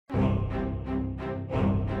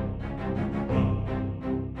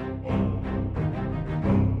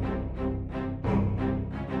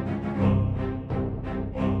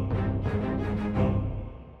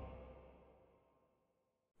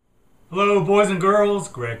Hello, boys and girls.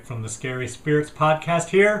 Greg from the Scary Spirits podcast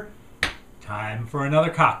here. Time for another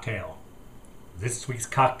cocktail. This week's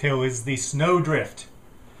cocktail is the Snowdrift,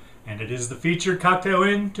 and it is the featured cocktail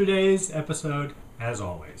in today's episode, as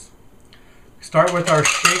always. We start with our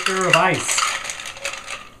shaker of ice.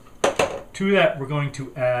 To that, we're going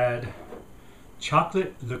to add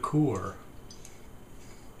chocolate liqueur,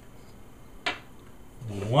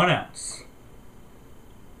 1 ounce.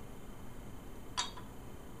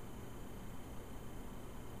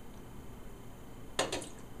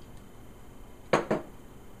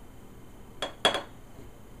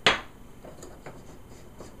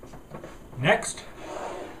 Next,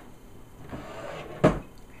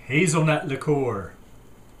 hazelnut liqueur,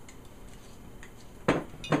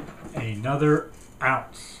 another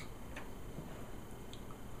ounce.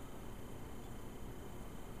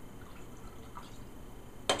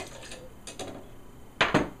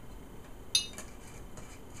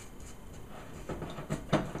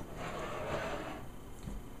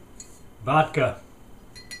 Vodka,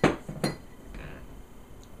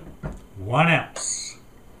 1 ounce.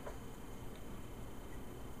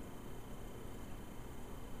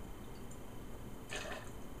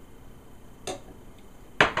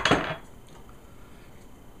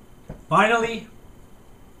 Finally,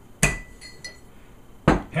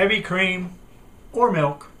 heavy cream or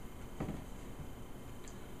milk.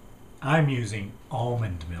 I'm using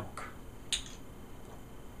almond milk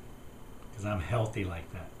because I'm healthy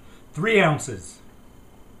like that. 3 ounces.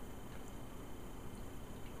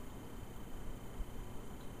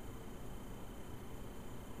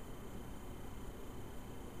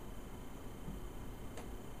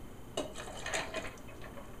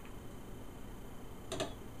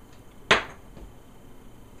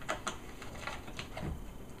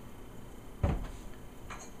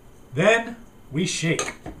 Then we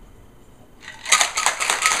shake.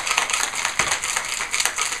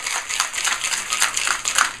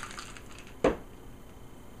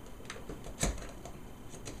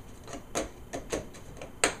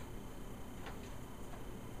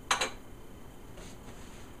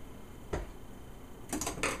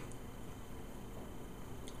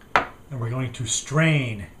 And we're going to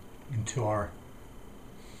strain into our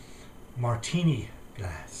martini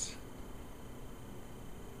glass.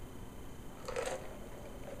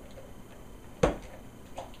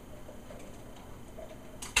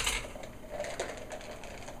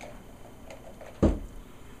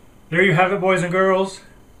 There you have it, boys and girls.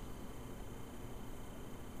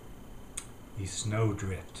 The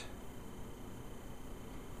Snowdrift.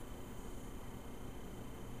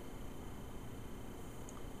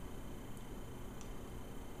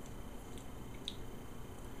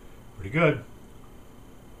 Pretty good.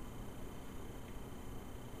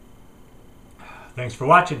 Thanks for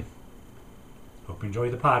watching. Hope you enjoy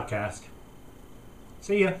the podcast.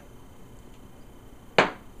 See ya.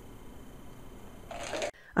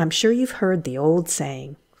 I'm sure you've heard the old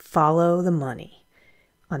saying, follow the money.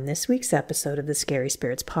 On this week's episode of the Scary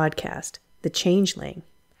Spirits podcast, The Changeling,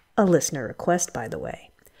 a listener request, by the way,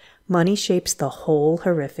 money shapes the whole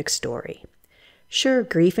horrific story. Sure,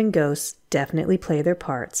 grief and ghosts definitely play their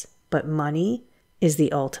parts, but money is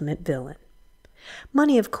the ultimate villain.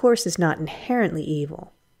 Money, of course, is not inherently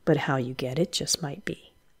evil, but how you get it just might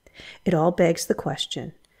be. It all begs the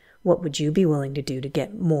question, what would you be willing to do to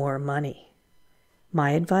get more money?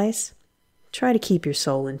 My advice? Try to keep your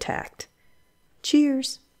soul intact.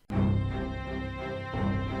 Cheers!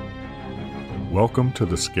 Welcome to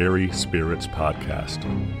the Scary Spirits podcast.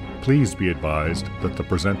 Please be advised that the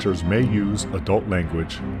presenters may use adult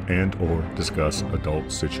language and or discuss adult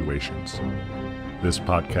situations. This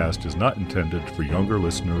podcast is not intended for younger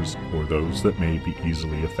listeners or those that may be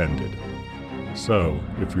easily offended. So,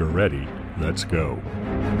 if you're ready, let's go.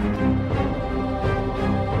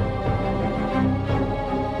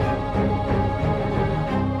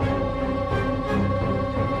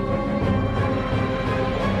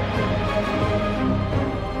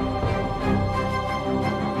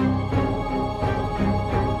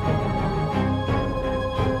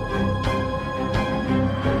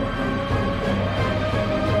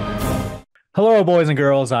 Hello, boys and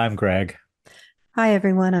girls. I'm Greg. Hi,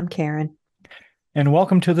 everyone. I'm Karen. And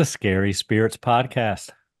welcome to the Scary Spirits podcast,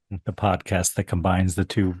 the podcast that combines the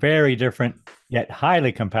two very different yet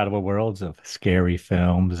highly compatible worlds of scary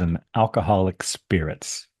films and alcoholic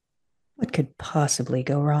spirits. What could possibly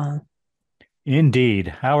go wrong? Indeed.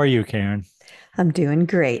 How are you, Karen? I'm doing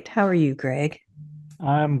great. How are you, Greg?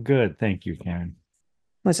 I'm good. Thank you, Karen.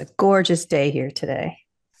 It was a gorgeous day here today.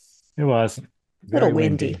 It was A little very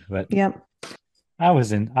windy. but Yep.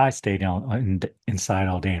 I stayed inside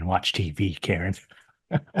all day and watched TV, Karen.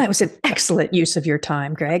 That was an excellent use of your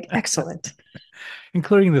time, Greg. Excellent.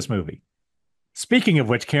 Including this movie. Speaking of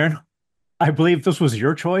which, Karen, I believe this was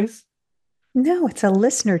your choice. No, it's a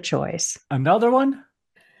listener choice. Another one?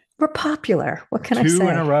 We're popular. What can I Two say?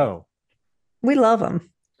 in a row. We love them.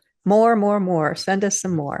 More, more, more. Send us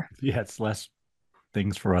some more. Yeah, it's less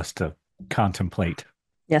things for us to contemplate.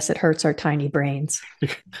 Yes, it hurts our tiny brains.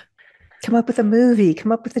 Come up with a movie.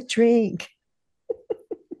 Come up with a drink.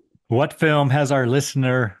 What film has our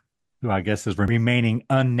listener, who I guess is remaining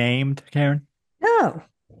unnamed, Karen? No.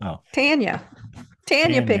 Oh. Tanya.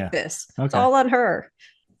 Tanya picked this. Okay. It's all on her.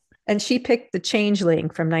 And she picked The Changeling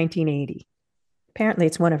from 1980. Apparently,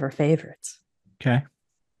 it's one of her favorites. Okay.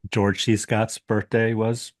 George C. Scott's birthday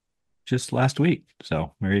was just last week.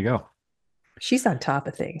 So there you go. She's on top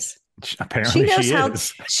of things. Apparently she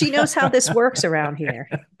is. She knows how this works around here.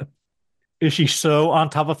 Is she so on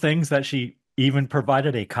top of things that she even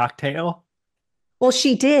provided a cocktail? Well,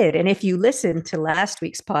 she did. And if you listen to last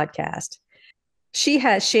week's podcast, she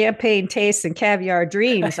has champagne tastes and caviar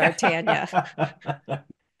dreams, our Tanya.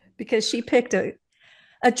 Because she picked a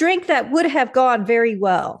drink that would have gone very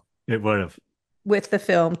well. It would have. With the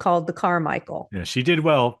film called The Carmichael. Yeah, she did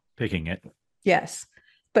well picking it. Yes.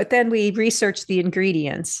 But then we researched the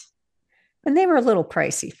ingredients. And they were a little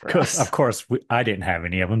pricey for us. Of course, I didn't have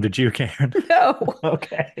any of them. Did you, Karen? No.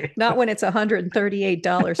 Okay. Not when it's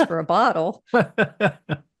 $138 for a bottle.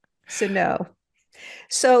 So no.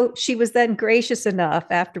 So she was then gracious enough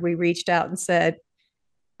after we reached out and said,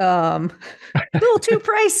 a little too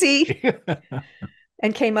pricey,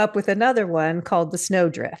 and came up with another one called the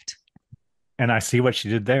Snowdrift. And I see what she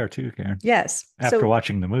did there too, Karen. Yes. After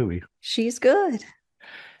watching the movie. She's good.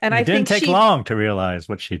 And it didn't take long to realize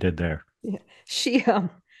what she did there. She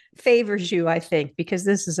favors you, I think, because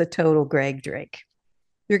this is a total Greg drink.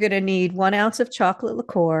 You're going to need 1 ounce of chocolate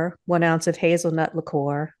liqueur, 1 ounce of hazelnut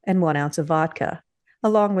liqueur, and 1 ounce of vodka,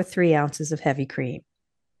 along with 3 ounces of heavy cream.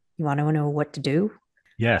 You want to know what to do?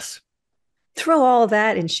 Yes. Throw all of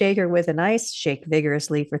that in shaker with an ice, shake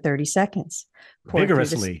vigorously for 30 seconds.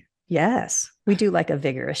 Vigorously? Yes. We do like a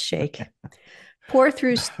vigorous shake. Pour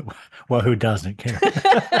through. Well, who doesn't care?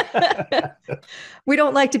 We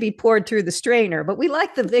don't like to be poured through the strainer, but we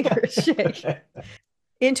like the vigorous shake.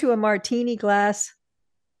 Into a martini glass.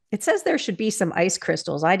 It says there should be some ice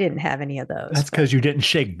crystals. I didn't have any of those. That's because you didn't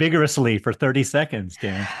shake vigorously for 30 seconds,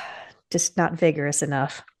 Dan. Just not vigorous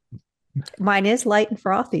enough. Mine is light and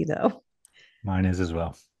frothy, though. Mine is as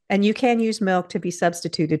well. And you can use milk to be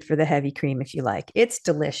substituted for the heavy cream if you like. It's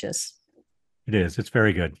delicious. It is. It's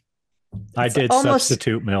very good. I did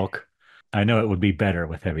substitute milk. I know it would be better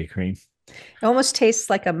with heavy cream. It almost tastes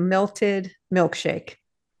like a melted milkshake.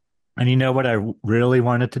 And you know what I really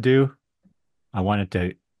wanted to do? I wanted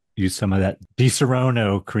to use some of that Di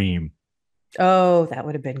Serono cream. Oh, that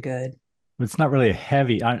would have been good. It's not really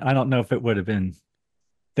heavy. I don't know if it would have been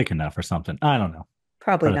thick enough or something. I don't know.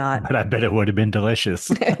 Probably not. But I bet it would have been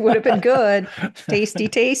delicious. It would have been good. Tasty,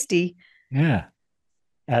 tasty. Yeah.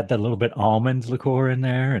 Add that little bit almond liqueur in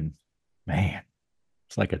there, and man,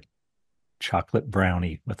 it's like a chocolate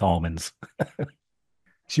brownie with almonds.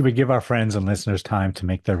 Should we give our friends and listeners time to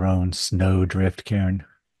make their own snowdrift, Karen?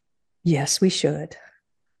 Yes, we should.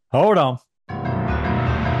 Hold on.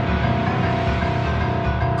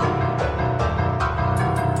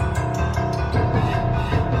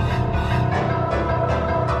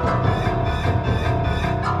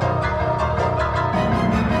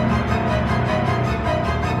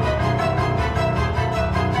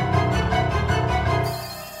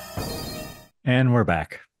 And we're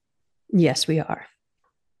back. Yes, we are.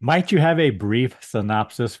 Might you have a brief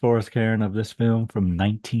synopsis for us, Karen, of this film from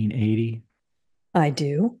 1980? I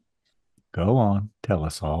do. Go on. Tell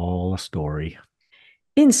us all a story.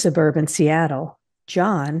 In suburban Seattle,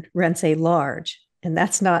 John rents a large, and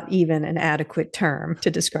that's not even an adequate term to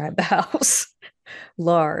describe the house,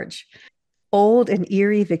 large, old and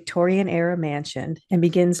eerie Victorian era mansion and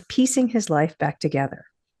begins piecing his life back together.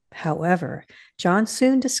 However, John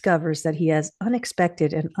soon discovers that he has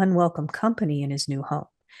unexpected and unwelcome company in his new home,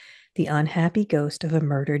 the unhappy ghost of a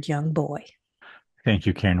murdered young boy. Thank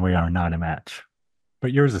you, Karen. We are not a match,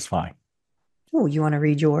 but yours is fine. Oh, you want to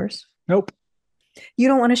read yours? Nope. You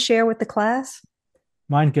don't want to share with the class?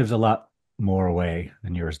 Mine gives a lot more away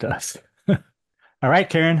than yours does. All right,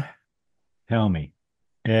 Karen, tell me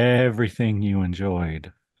everything you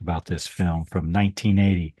enjoyed about this film from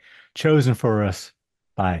 1980, chosen for us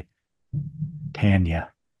by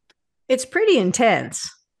Tanya. It's pretty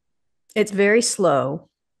intense. It's very slow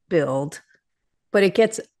build, but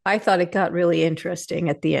I thought it got really interesting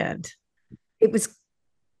at the end. It was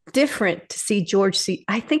different to see George C.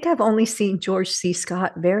 I think I've only seen George C.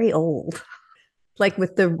 Scott very old, like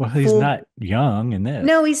with the Well, he's full. not young in this.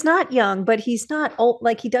 No, he's not young, but he's not old.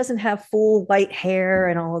 Like he doesn't have full white hair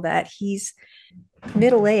and all of that. He's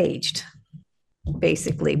middle aged,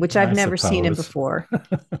 basically, which I've I never seen him suppose. before.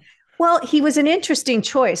 Well, he was an interesting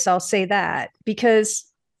choice, I'll say that, because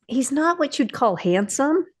he's not what you'd call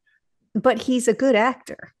handsome, but he's a good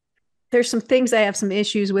actor. There's some things I have some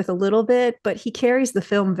issues with a little bit, but he carries the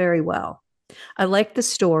film very well. I like the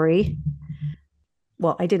story.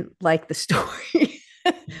 Well, I didn't like the story,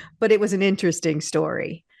 but it was an interesting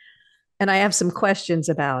story. And I have some questions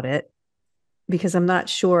about it because I'm not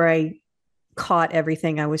sure I caught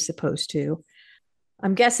everything I was supposed to.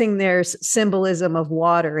 I'm guessing there's symbolism of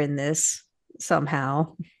water in this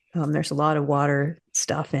somehow. There's a lot of water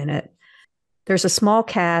stuff in it. There's a small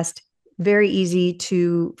cast, very easy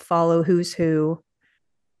to follow who's who.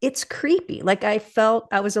 It's creepy. Like I felt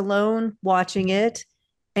I was alone watching it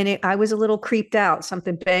and I was a little creeped out.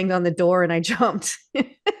 Something banged on the door and I jumped.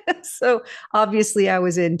 So obviously I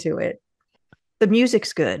was into it. The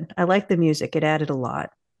music's good. I like the music. It added a lot.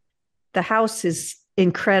 The house is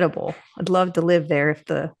incredible. I'd love to live there if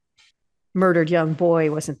the murdered young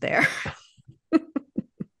boy wasn't there.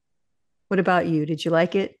 What about you? Did you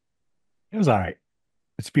like it? It was all right.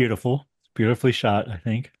 It's beautiful. It's beautifully shot, I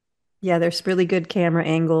think. Yeah, there's really good camera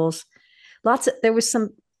angles. There was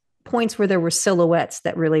some points where there were silhouettes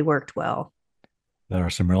that really worked well. There are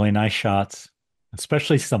some really nice shots,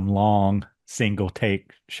 especially some long single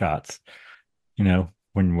take shots,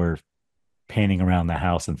 when we're painting around the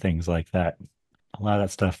house and things like that. A lot of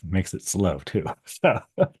that stuff makes it slow too. So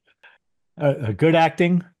good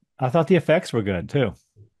acting. I thought the effects were good too.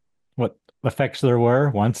 What effects there were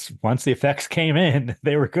once the effects came in,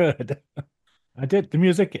 they were good. The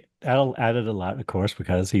music added a lot, of course,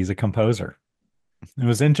 because he's a composer. It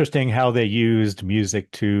was interesting how they used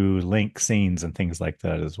music to link scenes and things like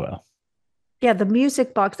that as well. Yeah, the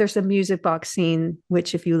music box, there's a music box scene,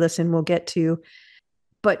 which if you listen, we'll get to.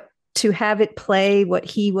 But to have it play what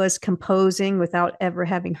he was composing without ever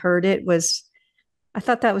having heard it I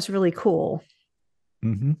thought that was really cool.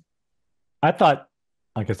 Mm-hmm. I thought,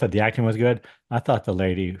 like I said, the acting was good. I thought the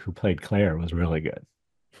lady who played Claire was really good.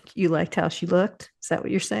 You liked how she looked? Is that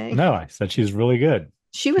what you're saying? No, I said she's really good.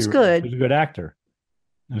 She was good. She's a good actor.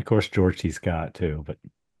 And of course, George C. Scott too.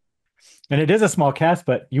 And it is a small cast,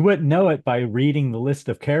 but you wouldn't know it by reading the list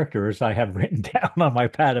of characters I have written down on my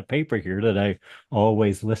pad of paper here that I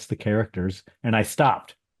always list the characters. And I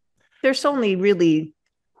stopped. There's only really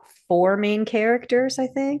 4 main characters, I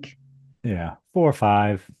think. Yeah, 4 or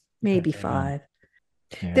 5. Maybe 5.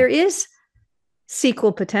 Yeah. There is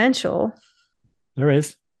sequel potential. There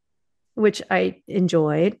is. Which I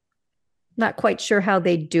enjoyed. Not quite sure how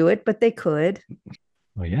they do it, but they could.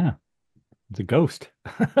 Well, yeah. It's a ghost.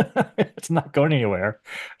 It's not going anywhere.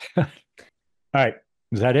 All right.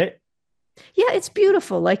 Is that it? Yeah, it's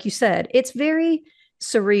beautiful. Like you said, it's very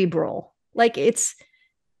cerebral. Like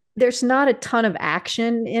there's not a ton of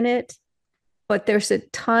action in it, but there's a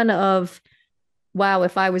ton of, wow,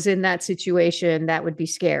 if I was in that situation, that would be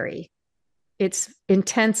scary. It's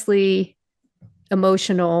intensely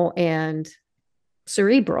emotional and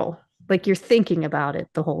cerebral. Like you're thinking about it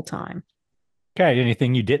the whole time. Okay.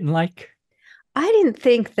 Anything you didn't like? I didn't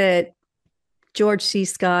think that George C.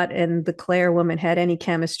 Scott and the Claire woman had any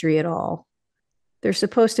chemistry at all. They're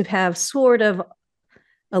supposed to have sort of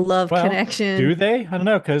a love connection. Do they? I don't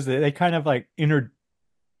know, because they kind of like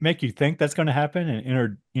make you think that's going to happen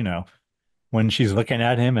and when she's looking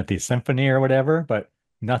at him at the symphony or whatever, but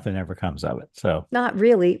nothing ever comes of it. So not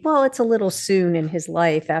really. Well, it's a little soon in his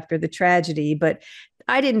life after the tragedy, but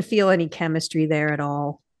I didn't feel any chemistry there at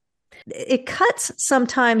all. It cuts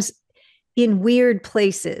sometimes in weird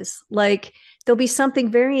places. Like there'll be something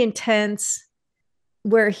very intense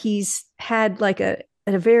where he's had like a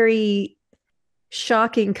very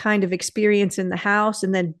shocking kind of experience in the house,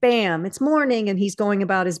 and then bam, it's morning and he's going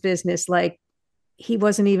about his business like he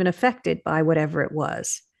wasn't even affected by whatever it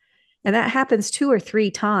was. And that happens 2 or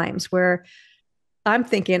 3 times where I'm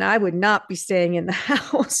thinking I would not be staying in the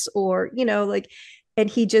house, or and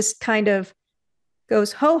he just kind of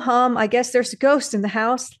goes, ho hum, I guess there's a ghost in the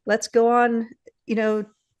house. Let's go on, to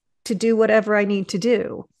do whatever I need to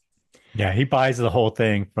do. Yeah, he buys the whole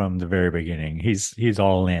thing from the very beginning. He's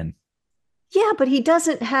all in. Yeah, but he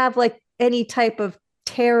doesn't have like any type of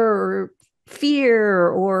terror or fear,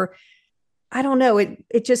 or I don't know.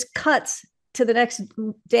 It just cuts to the next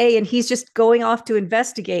day and he's just going off to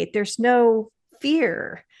investigate. There's no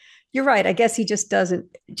fear. You're right. I guess he just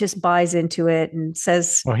buys into it and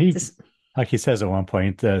says, well, like he says at one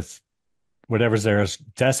point, whatever's there is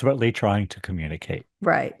desperately trying to communicate.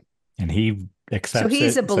 Right. And he So accepts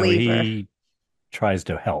he's a it. So believer. he tries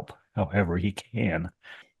to help however he can.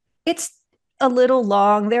 It's a little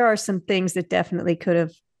long. There are some things that definitely could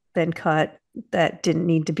have been cut that didn't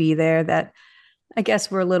need to be there, that I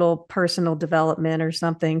guess were a little personal development or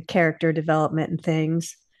something, character development and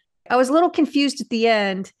things. I was a little confused at the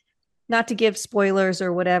end, not to give spoilers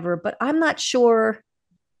or whatever, but I'm not sure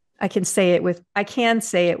I can say it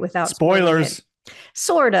without spoiling Spoilers. it.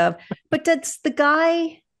 Sort of. But does the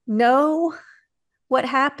guy know what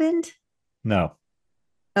happened? No.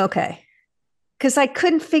 Okay. Because I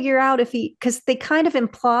couldn't figure out because they kind of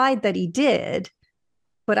implied that he did,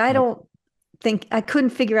 but I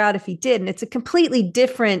couldn't figure out if he did. And it's a completely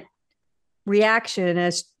different reaction,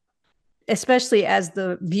 especially as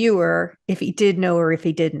the viewer, if he did know or if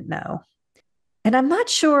he didn't know. And I'm not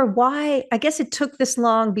sure why. I guess it took this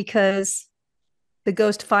long because the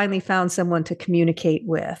ghost finally found someone to communicate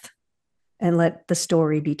with and let the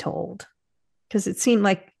story be told. Because it seemed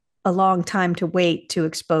like a long time to wait to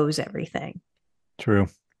expose everything. True.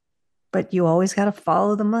 But you always got to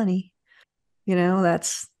follow the money.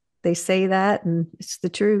 They say that and it's the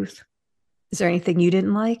truth. Is there anything you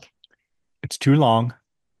didn't like? It's too long.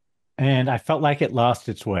 And I felt like it lost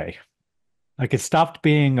its way. Like it stopped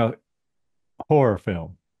being a horror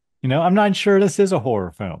film. I'm not sure this is a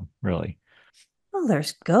horror film, really. Well,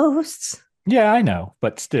 there's ghosts. Yeah, I know,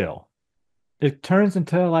 but still. It turns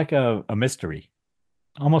into like a mystery.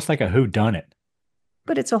 Almost like a whodunit,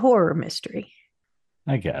 But it's a horror mystery.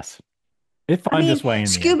 I guess. It finds its way in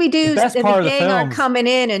the end. Scooby Doo best and part the of the gang film aren't coming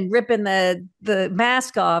in and ripping the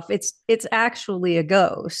mask off. It's actually a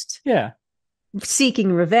ghost Yeah.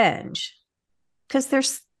 seeking revenge because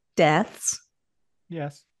there's deaths.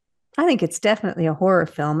 Yes. I think it's definitely a horror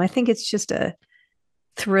film. I think it's just a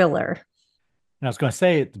thriller. And I was going to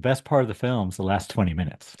say the best part of the film is the last 20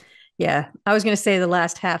 minutes. Yeah, I was going to say the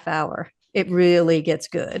last half hour. It really gets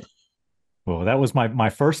good. Well, that was my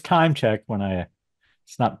first time check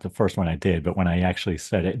it's not the first one I did, but when I actually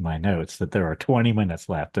said it in my notes that there are 20 minutes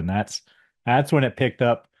left. And that's when it picked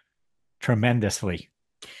up tremendously.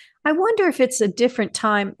 I wonder if it's a different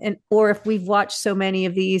time or if we've watched so many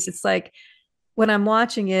of these. It's like when I'm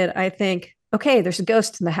watching it, I think, okay, there's a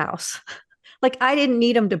ghost in the house. Like I didn't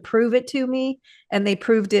need them to prove it to me. And they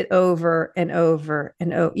proved it over and over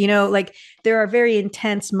and over. Like there are very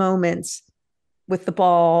intense moments with the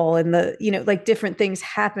ball and like different things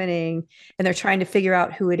happening and they're trying to figure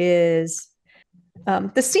out who it is.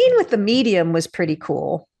 The scene with the medium was pretty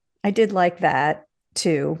cool. I did like that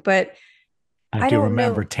too, but I do don't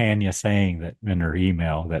remember know. Tanya saying that in her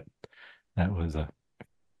email that was a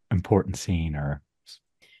important scene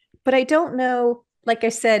But I don't know, like I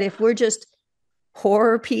said, if we're just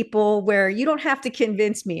horror people where you don't have to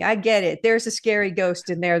convince me. I get it. There's a scary ghost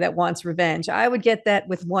in there that wants revenge. I would get that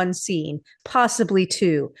with one scene, possibly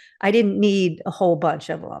two. I didn't need a whole bunch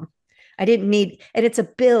of them. I didn't need, and it's a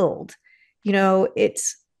build.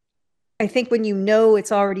 I think when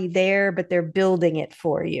it's already there, but they're building it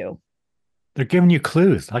for you. they're giving you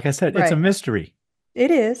clues. Like I said, it's a Right. mystery.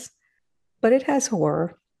 It is, but it has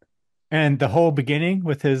horror. And the whole beginning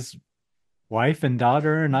with his wife and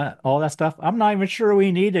daughter and all that stuff, I'm not even sure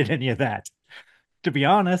we needed any of that, to be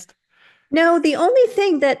honest. No, the only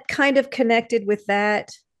thing that kind of connected with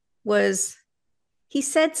that was he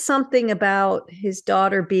said something about his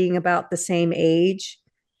daughter being about the same age.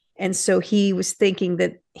 And so he was thinking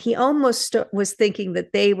that he almost was thinking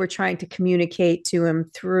that they were trying to communicate to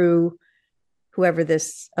him through whoever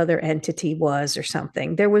this other entity was or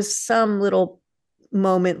something. There was some little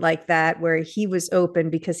moment like that where he was open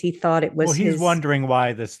because he thought it was Well, he's wondering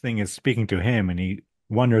why this thing is speaking to him, and he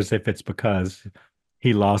wonders if it's because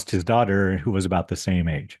he lost his daughter who was about the same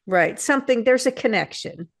age. Right. Something, there's a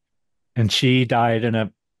connection. And she died in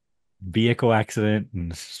a vehicle accident,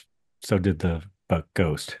 and so did the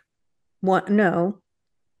ghost. No,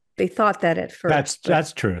 they thought that at first.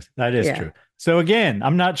 That's truth. That is true. So again,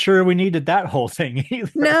 I'm not sure we needed that whole thing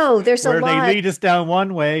either. No, there's a lot. Where they lead us down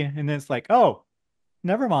one way, and it's like, oh,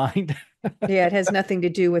 never mind. Yeah, it has nothing to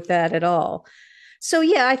do with that at all. So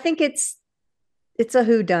yeah, I think it's a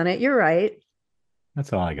whodunit. You're right.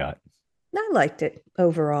 That's all I got. I liked it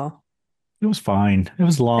overall. It was fine. It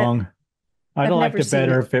was long. I'd have liked it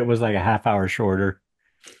better if it was like a half hour shorter.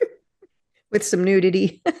 With some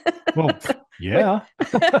nudity. Well, yeah.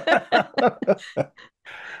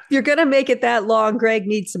 You're going to make it that long, Greg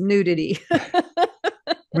needs some nudity. I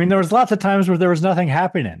mean, there was lots of times where there was nothing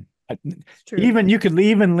happening. Even you could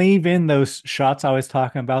even leave in those shots I was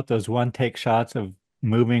talking about, those one take shots of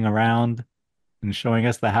moving around and showing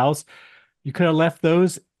us the house. You could have left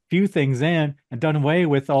those few things in and done away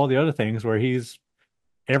with all the other things where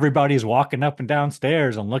everybody's walking up and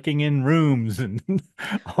downstairs and looking in rooms and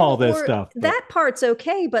all Well, this or stuff. But that part's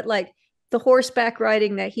okay, but like the horseback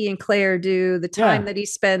riding that he and Claire do, the time yeah, that he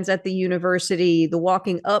spends at the university, the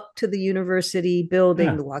walking up to the university building,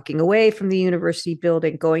 yeah, the walking away from the university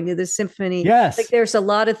building, going to the symphony. Like yes, there's a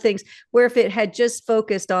lot of things where if it had just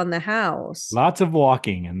focused on the house, lots of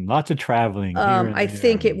walking and lots of traveling here and I there.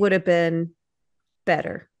 think it would have been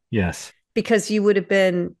better Yes. because you would have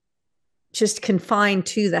been just confined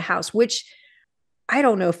to the house, which I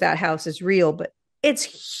don't know if that house is real, but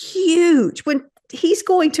it's huge. When he's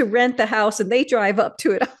going to rent the house and they drive up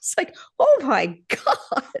to it, I was like, oh my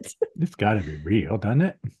God. It's got to be real, doesn't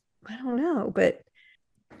it? I don't know, but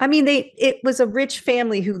I mean, it was a rich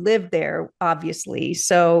family who lived there, obviously.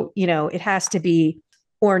 So, it has to be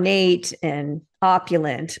ornate and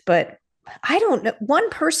opulent, but I don't know. One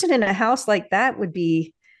person in a house like that would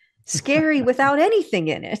be scary without anything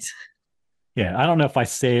in it. Yeah, I don't know if I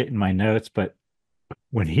say it in my notes, but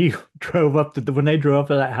when he when they drove up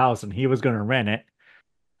to that house and he was going to rent it,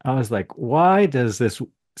 I was like, why does this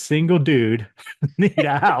single dude need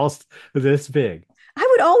a house this big? I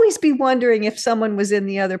would always be wondering if someone was in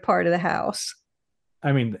the other part of the house.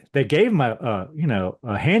 I mean, they gave him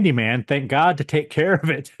a handyman, thank God, to take care of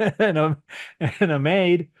it, and a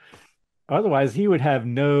maid. Otherwise, he would have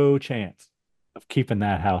no chance of keeping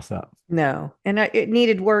that house up. No, and it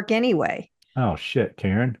needed work anyway. Oh shit,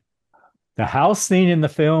 Karen. The house seen in the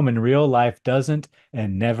film in real life doesn't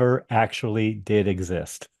and never actually did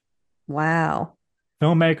exist. Wow.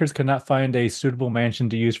 Filmmakers could not find a suitable mansion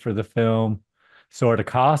to use for the film, so at a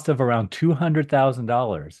cost of around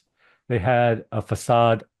 $200,000, they had a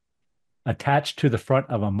facade attached to the front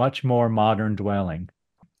of a much more modern dwelling.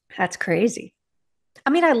 That's crazy. I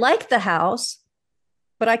mean, I like the house,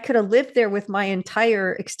 but I could have lived there with my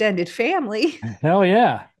entire extended family Hell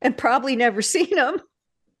yeah. and probably never seen them.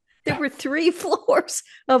 There were 3 floors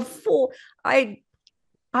of full. I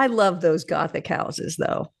love those Gothic houses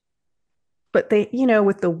though. But they,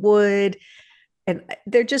 with the wood and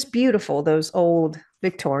they're just beautiful, those old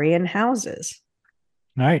Victorian houses.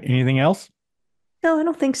 All right. Anything else? No, I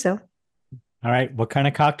don't think so. All right. What kind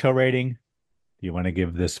of cocktail rating do you want to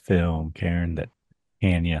give this film, Karen, that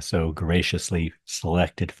Anya so graciously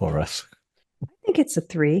selected for us? I think it's a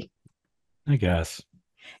 3. I guess.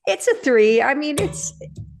 It's a 3. I mean,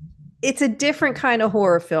 it's a different kind of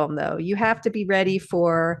horror film though. You have to be ready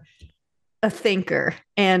for a thinker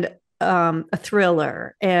and a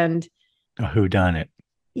thriller and A whodunit.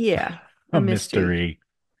 yeah, A a mystery. mystery.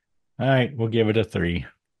 All right. We'll give it a 3.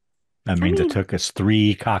 That I means it mean, took us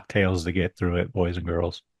 3 cocktails to get through it, boys and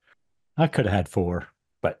girls. I could have had 4,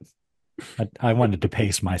 but I wanted to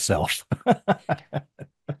pace myself. All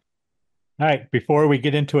right, before we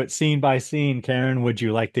get into it scene by scene, Karen, would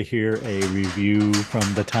you like to hear a review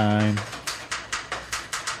from the time?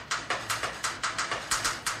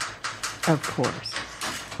 of course.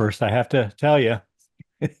 First, I have to tell you,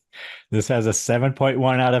 this has a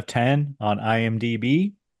 7.1 out of 10 on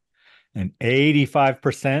IMDb, an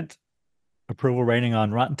 85% approval rating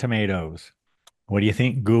on Rotten Tomatoes. What do you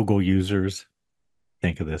think Google users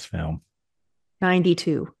think of this film?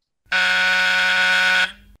 92.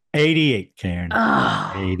 88, Karen.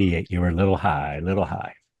 Oh. 88. You were a little high, a little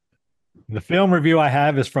high. The film review I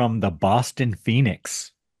have is from the Boston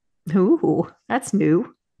Phoenix. Ooh, that's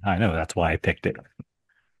new. I know, that's why I picked it.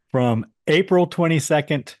 From April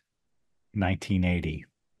 22nd, 1980.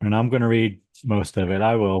 And I'm going to read most of it.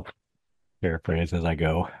 I will paraphrase as I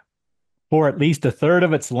go. For at least a third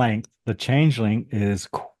of its length, The Changeling is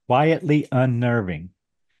quietly unnerving,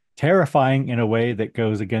 terrifying in a way that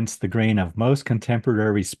goes against the grain of most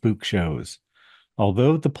contemporary spook shows.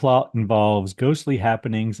 Although the plot involves ghostly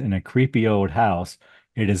happenings in a creepy old house,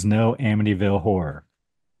 it is no Amityville horror.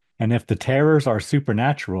 And if the terrors are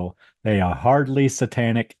supernatural, they are hardly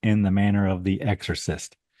satanic in the manner of The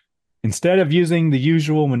Exorcist. Instead of using the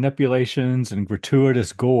usual manipulations and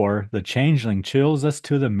gratuitous gore, The Changeling chills us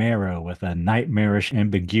to the marrow with a nightmarish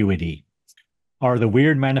ambiguity. Are the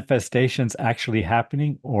weird manifestations actually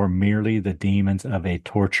happening or merely the demons of a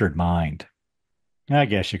tortured mind? I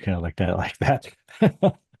guess you could have looked at it like that.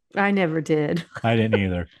 I never did. I didn't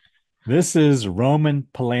either. This is Roman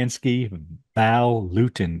Polanski, Val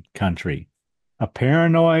Luton country, a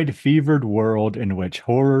paranoid, fevered world in which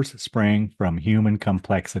horrors spring from human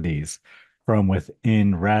complexities, from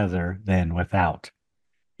within rather than without.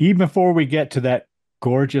 Even before we get to that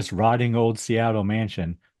gorgeous, rotting old Seattle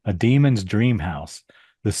mansion, a demon's dream house,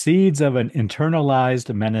 the seeds of an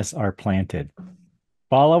internalized menace are planted.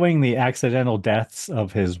 Following the accidental deaths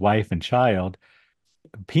of his wife and child,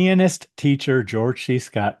 Pianist teacher George C.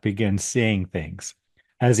 Scott begins seeing things.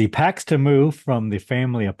 As he packs to move from the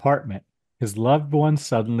family apartment, his loved ones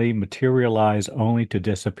suddenly materialize only to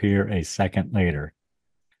disappear a second later.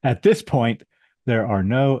 At this point, there are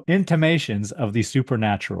no intimations of the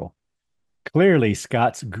supernatural. Clearly,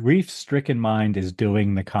 Scott's grief-stricken mind is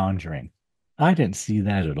doing the conjuring. I didn't see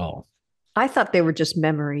that at all. I thought they were just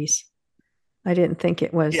memories. I didn't think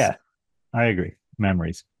it was. Yeah, I agree.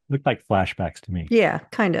 Memories. Looked like flashbacks to me. Yeah,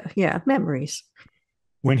 kind of. Yeah, memories.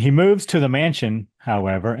 When he moves to the mansion,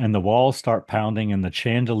 however, and the walls start pounding and the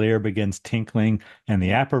chandelier begins tinkling and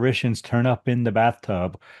the apparitions turn up in the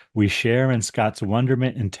bathtub, we share in Scott's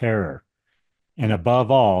wonderment and terror, and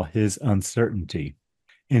above all, his uncertainty.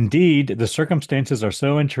 Indeed, the circumstances are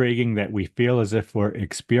so intriguing that we feel as if we're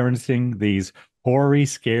experiencing these hoary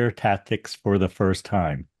scare tactics for the first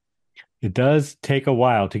time. It does take a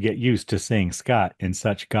while to get used to seeing Scott in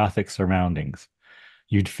such gothic surroundings.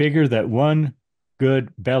 You'd figure that one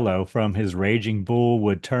good bellow from his raging bull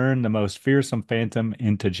would turn the most fearsome phantom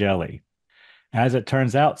into jelly. As it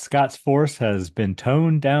turns out, Scott's force has been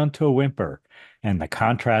toned down to a whimper, and the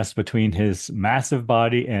contrast between his massive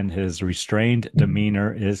body and his restrained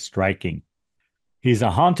demeanor is striking. He's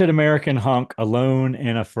a haunted American hunk, alone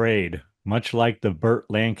and afraid, much like the Burt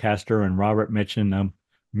Lancaster and Robert Mitchum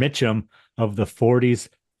of the 40s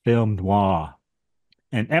film noir.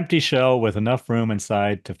 An empty shell with enough room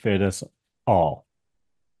inside to fit us all.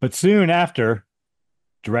 But soon after,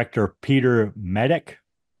 director Peter Medic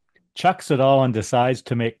chucks it all and decides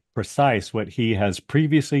to make precise what he has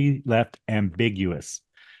previously left ambiguous.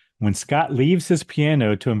 When Scott leaves his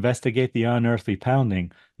piano to investigate the unearthly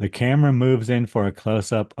pounding, the camera moves in for a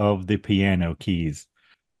close-up of the piano keys.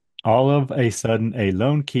 All of a sudden, a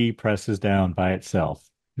lone key presses down by itself.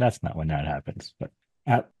 That's not when that happens. But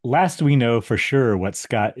at last, we know for sure what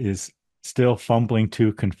Scott is still fumbling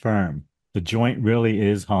to confirm. The joint really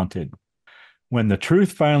is haunted. When the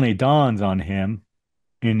truth finally dawns on him,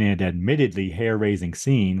 in an admittedly hair-raising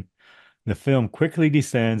scene, the film quickly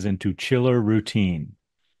descends into chiller routine.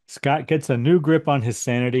 Scott gets a new grip on his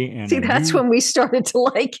sanity and See, that's when we started to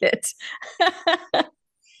like it.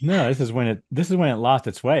 No, this is when it lost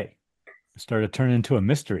its way. It started turning into a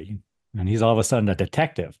mystery, and he's all of a sudden a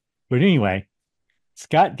detective. But anyway,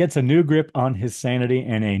 Scott gets a new grip on his sanity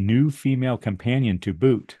and a new female companion to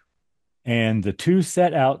boot. And the two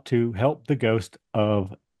set out to help the ghost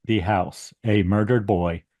of the house, a murdered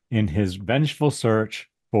boy, in his vengeful search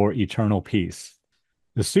for eternal peace.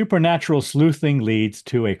 The supernatural sleuthing leads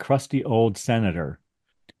to a crusty old senator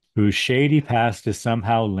whose shady past is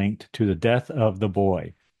somehow linked to the death of the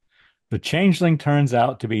boy. The changeling turns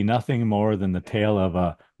out to be nothing more than the tale of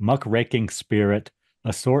a muckraking spirit,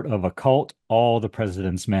 a sort of occult all the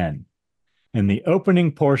president's men. And the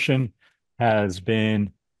opening portion has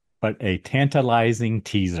been but a tantalizing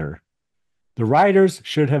teaser. The writers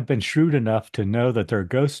should have been shrewd enough to know that their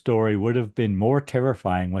ghost story would have been more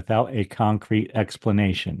terrifying without a concrete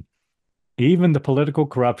explanation. Even the political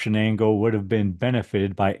corruption angle would have been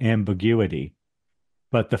benefited by ambiguity.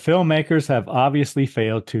 But the filmmakers have obviously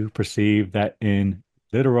failed to perceive that in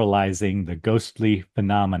literalizing the ghostly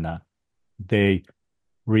phenomena, they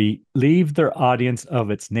relieve their audience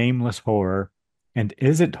of its nameless horror. And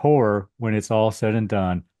isn't horror, when it's all said and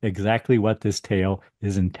done, exactly what this tale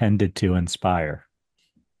is intended to inspire?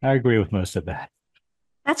 I agree with most of that.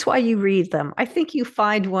 That's why you read them. I think you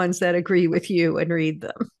find ones that agree with you and read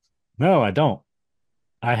them. No, I don't.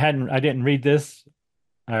 I didn't read this.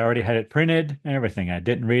 I already had it printed and everything. I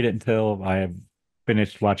didn't read it until I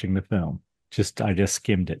finished watching the film. I just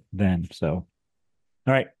skimmed it then. So,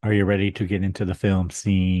 all right. Are you ready to get into the film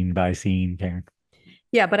scene by scene, Karen?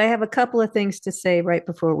 Yeah, but I have a couple of things to say right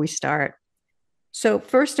before we start. So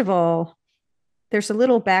first of all, there's a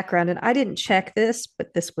little background, and I didn't check this,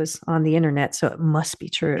 but this was on the internet, so it must be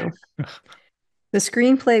true. The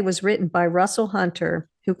screenplay was written by Russell Hunter,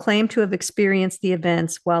 who claimed to have experienced the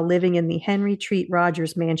events while living in the Henry Treat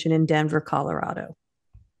Rogers mansion in Denver, Colorado.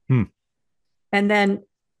 And then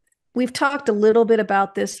we've talked a little bit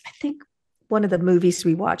about this. I think one of the movies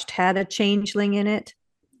we watched had a changeling in it.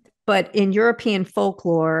 But in European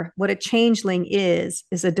folklore, what a changeling is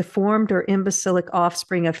a deformed or imbecilic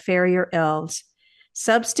offspring of fairy or elves,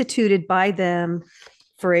 substituted by them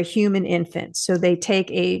for a human infant. So they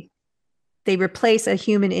replace a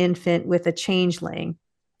human infant with a changeling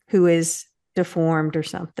who is deformed or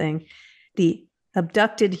something. The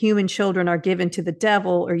abducted human children are given to the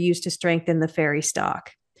devil or used to strengthen the fairy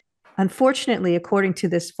stock. Unfortunately, according to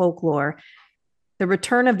this folklore, the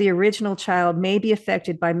return of the original child may be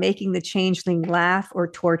affected by making the changeling laugh or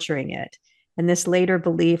torturing it. and this later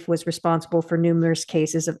belief was responsible for numerous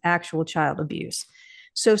cases of actual child abuse.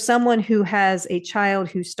 So someone who has a child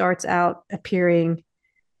who starts out appearing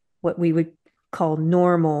what we would call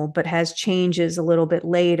normal, but has changes a little bit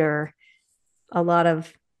later, a lot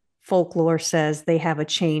of folklore says they have a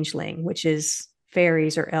changeling, which is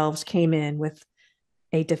fairies or elves came in with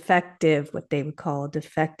a defective, what they would call a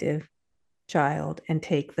defective child, and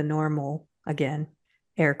take the normal, again,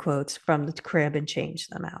 air quotes, from the crib and change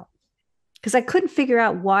them out. Because I couldn't figure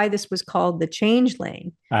out why this was called the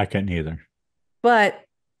changeling. I couldn't either. But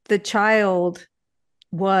the child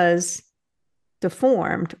was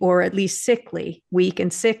deformed, or at least sickly, weak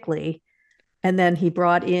and sickly. And then he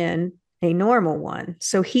brought in a normal one.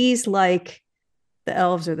 So he's like the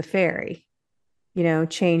elves or the fairy,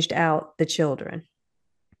 changed out the children.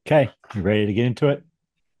 Okay, you ready to get into it?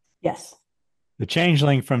 Yes. The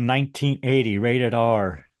Changeling from 1980, rated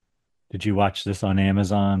R. Did you watch this on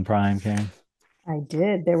Amazon Prime, Karen? I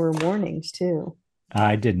did. There were warnings too.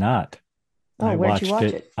 I did not. Oh, where'd you watch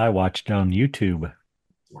it? I watched it on YouTube.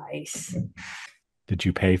 Nice. Did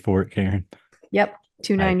you pay for it, Karen? Yep,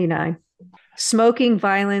 $2.99. Smoking,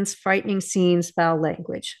 violence, frightening scenes, foul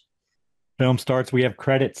language. Film starts, we have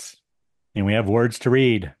credits, and we have words to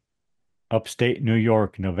read. Upstate New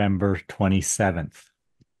York, November 27th.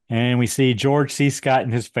 And we see George C. Scott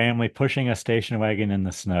and his family pushing a station wagon in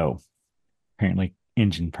the snow. Apparently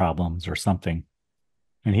engine problems or something.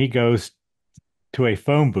 And he goes to a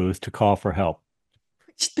phone booth to call for help.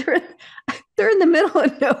 They're in the middle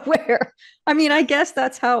of nowhere. I mean, I guess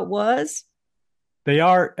that's how it was. They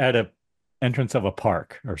are at a entrance of a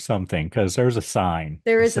park or something, because there's a sign.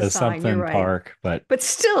 There is a sign, something you're right. Park, but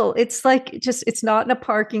still, it's like it's not in a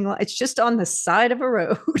parking lot. It's just on the side of a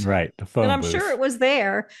road. Right. The phone and I'm booth. sure it was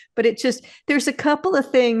there, but there's a couple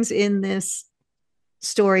of things in this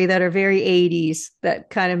story that are very 80s that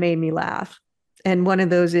kind of made me laugh. And one of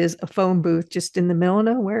those is a phone booth just in the middle of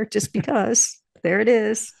nowhere, just because. There it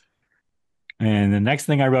is. And the next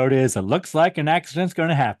thing I wrote is, it looks like an accident's going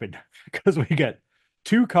to happen, because we get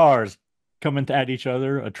two cars coming at each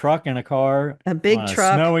other, a truck and a car. A big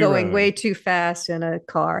truck going road. Way too fast in a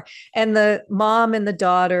car. And the mom and the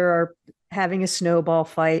daughter are having a snowball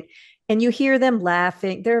fight. And you hear them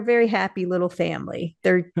laughing. They're a very happy little family.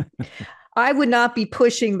 I would not be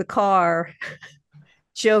pushing the car,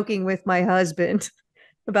 joking with my husband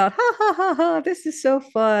about, ha, ha, ha, ha, this is so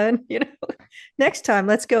fun. Next time,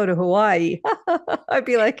 let's go to Hawaii. I'd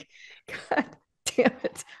be like, God damn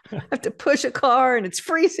it. I have to push a car and it's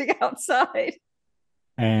freezing outside.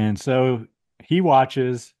 And so he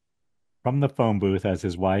watches from the phone booth as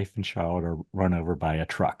his wife and child are run over by a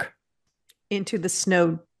truck. Into the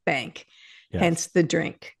snow bank, yes. Hence the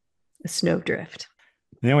drink, the snowdrift.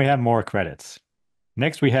 Then we have more credits.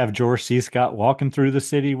 Next, we have George C. Scott walking through the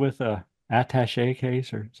city with a attaché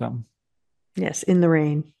case or something. Yes, in the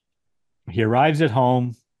rain. He arrives at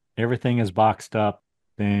home. Everything is boxed up.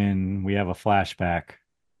 Then we have a flashback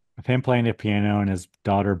of him playing the piano, and his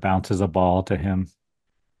daughter bounces a ball to him.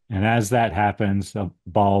 And as that happens, a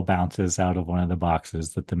ball bounces out of one of the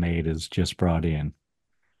boxes that the maid has just brought in.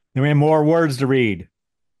 Then we have more words to read.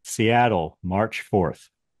 Seattle, March 4th.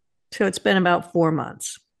 So it's been about 4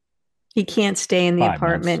 months. He can't stay in the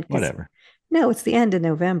apartment. Whatever. No, it's the end of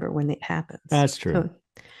November when it happens. That's true. So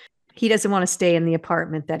he doesn't want to stay in the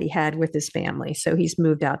apartment that he had with his family. So he's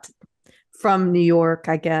moved out from New York,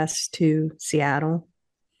 I guess, to Seattle.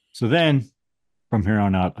 So then from here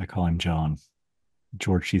on out, I call him John.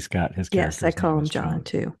 George C. Scott, his character. Yes, I call him John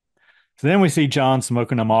too. So then we see John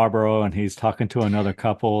smoking a Marlboro, and he's talking to another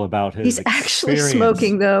couple about his He's actually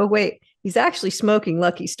smoking, though. Wait, he's actually smoking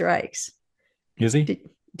Lucky Strikes. Is he?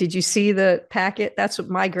 Did you see the packet? That's what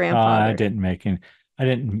my grandfather. I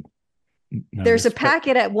didn't. There's a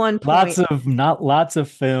packet at one point. Lots of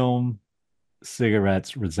film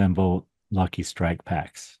cigarettes resemble Lucky Strike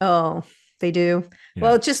packs. Oh, they do. Yeah.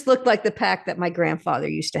 Well, it just looked like the pack that my grandfather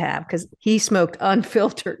used to have, because he smoked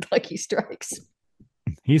unfiltered Lucky Strikes.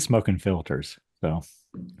 He's smoking filters, so.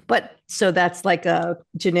 But so that's like a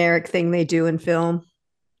generic thing they do in film.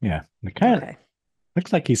 Yeah, it kind of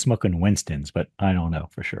looks like he's smoking Winston's, but I don't know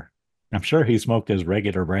for sure. I'm sure he smoked his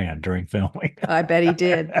regular brand during filming. I bet he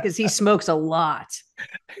did, because he smokes a lot.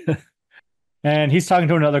 And he's talking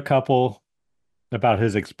to another couple about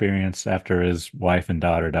his experience after his wife and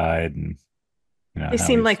daughter died, and they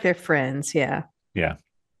seem like they're friends. Yeah. Yeah.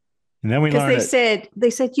 And then we learned they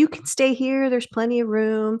said you can stay here. There's plenty of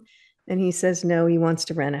room. And he says no, he wants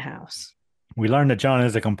to rent a house. We learned that John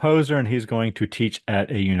is a composer and he's going to teach at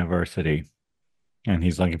a university. And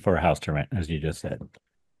he's looking for a house to rent, as you just said.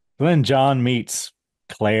 Then John meets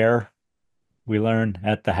Claire, we learn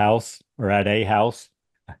at the house or at a house.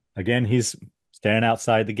 Again, he's standing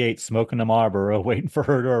outside the gate smoking a Marlboro, waiting for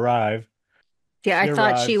her to arrive. Yeah, I She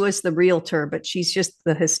thought she arrives. was the realtor, but she's just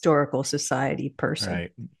the historical society person.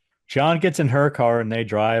 Right. John gets in her car and they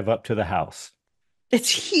drive up to the house. It's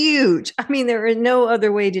huge. I mean, there is no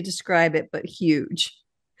other way to describe it but huge.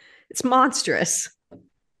 It's monstrous.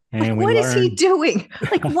 Like, And we what is he learn, doing?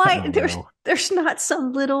 Like, I why don't know. there's not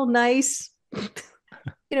some little nice,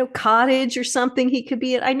 cottage or something he could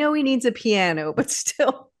be in. I know he needs a piano, but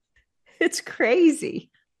still, it's crazy.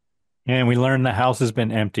 And we learn the house has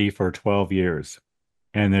been empty for 12 years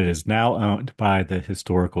and it is now owned by the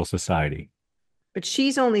Historical Society. But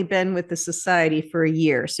she's only been with the society for a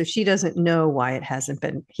year, so she doesn't know why it hasn't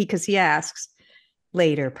been. Because he asks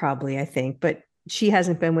later, probably, I think, but she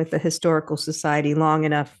hasn't been with the historical society long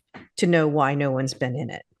enough to know why no one's been in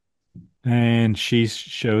it. And she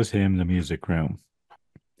shows him the music room.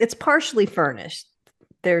 It's partially furnished.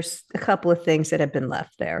 There's a couple of things that have been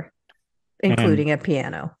left there, And including a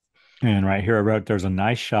piano. and right here I wrote there's a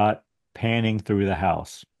nice shot panning through the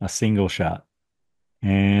house, a single shot.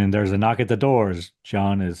 And there's a knock at the doors.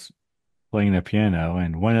 John is playing the piano,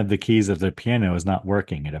 and one of the keys of the piano is not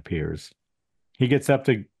working, it appears. He gets up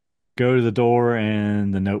to go to the door,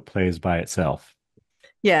 and the note plays by itself.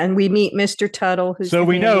 Yeah, and we meet Mr. Tuttle, who's So the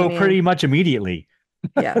we know handyman. pretty much immediately.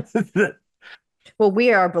 Yeah. Well,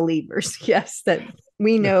 we are believers, yes, that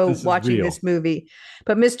we know This is watching real. this movie.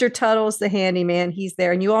 But Mr. Tuttle's the handyman. He's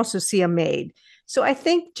there. And you also see a maid. So I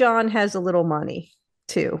think John has a little money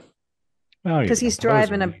too, Oh, because yeah, he's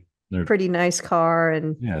driving a they're- pretty nice car.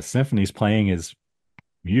 And yeah, Symphony's playing his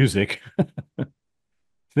music.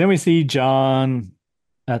 Then we see John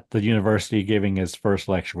at the university giving his first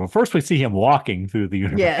lecture. Well, first we see him walking through the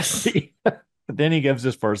yes, university. Then he gives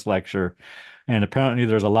his first lecture, and apparently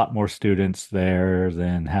there's a lot more students there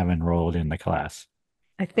than have enrolled in the class.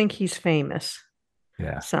 I think he's famous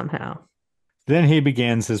Yeah. somehow. Then he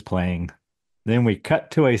begins his playing. Then we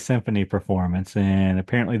cut to a symphony performance, and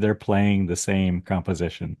apparently they're playing the same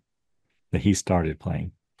composition that he started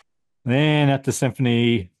playing. Then at the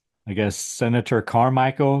symphony, I guess Senator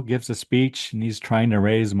Carmichael gives a speech, and he's trying to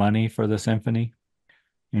raise money for the symphony.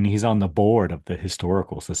 And he's on the board of the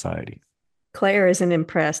Historical Society. Claire isn't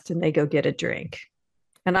impressed, and they go get a drink.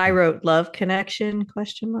 And I wrote love connection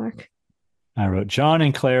question mark. I wrote John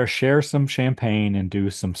and Claire share some champagne and do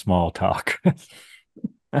some small talk.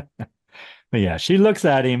 But yeah, she looks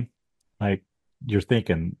at him like you're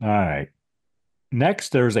thinking, all right. Next,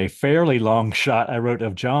 there's a fairly long shot I wrote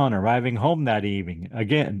of John arriving home that evening.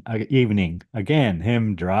 Again,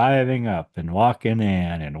 him driving up and walking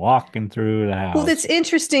in and walking through the house. Well, that's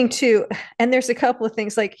interesting too. And there's a couple of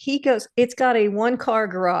things like he goes, it's got a 1-car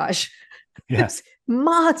garage. Yes.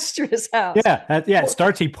 Monstrous house. Yeah. It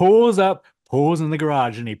starts, he pulls in the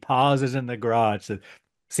garage, and he pauses in the garage to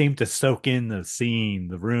seem to soak in the scene,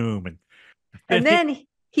 the room. And then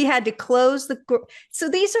he had to close the. So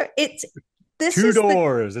these are, this two is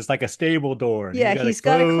doors. It's like a stable door. Yeah, he's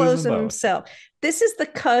got to close them both. himself. This is the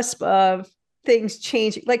cusp of things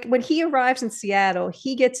changing. Like when he arrives in Seattle,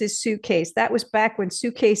 he gets his suitcase. That was back when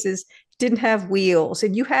suitcases didn't have wheels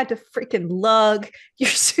and you had to freaking lug your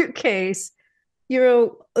suitcase,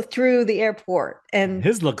 through the airport. And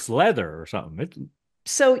his looks leather or something.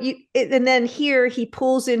 And then here he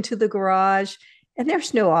pulls into the garage. And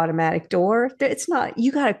there's no automatic door. It's not,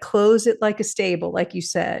 you got to close it like a stable, like you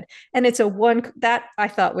said. And it's that I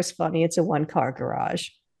thought was funny. It's a 1-car garage,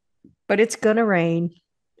 but it's going to rain.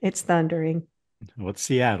 It's thundering. Well, it's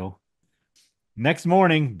Seattle. Next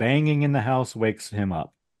morning, banging in the house wakes him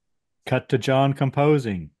up. Cut to John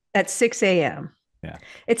composing. At 6 a.m. Yeah.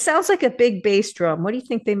 It sounds like a big bass drum. What do you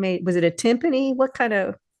think they made? Was it a timpani?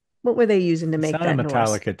 What were they using to make that noise?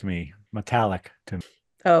 Metallic to me.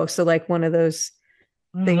 Oh, so like one of those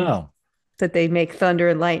things that they make thunder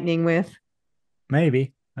and lightning with.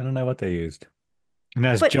 Maybe. I don't know what they used. And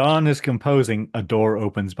as John is composing, a door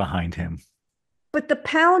opens behind him. But the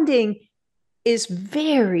pounding is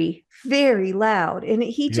very, very loud. And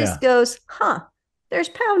he just goes, there's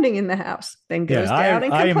pounding in the house. Then goes down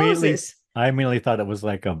and composes. I immediately thought it was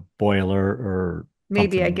like a boiler or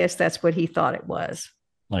maybe, I guess that's what he thought it was.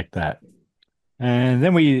 Like that. And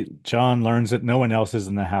then John learns that no one else is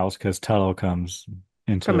in the house because Tuttle comes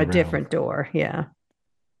into from a different door. Yeah.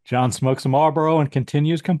 John smokes a Marlboro and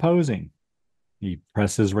continues composing. He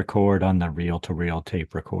presses record on the reel-to-reel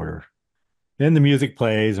tape recorder. Then the music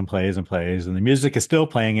plays and plays and plays, and the music is still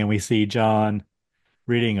playing, and we see John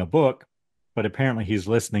reading a book, but apparently he's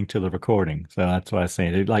listening to the recording. So that's what I was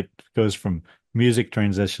saying. It like goes from music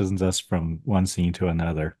transitions us from one scene to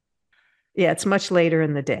another. Yeah, it's much later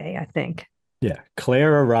in the day, I think. Yeah.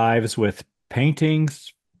 Claire arrives with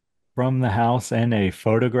paintings from the house and a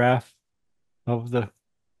photograph of the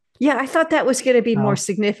Yeah, I thought that was going to be more house.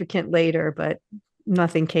 significant later, but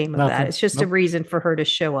nothing came of that. Nothing. It's just a Nope. reason for her to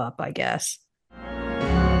show up, I guess.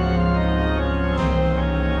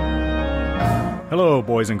 Hello,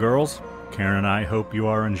 boys and girls. Karen and I hope you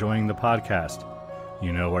are enjoying the podcast.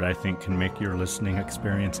 You know what I think can make your listening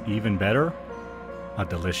experience even better? A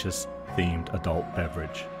delicious themed adult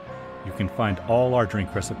beverage. You can find all our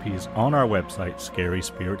drink recipes on our website,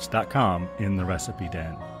 scaryspirits.com, in the recipe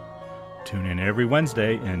den. Tune in every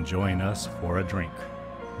Wednesday and join us for a drink.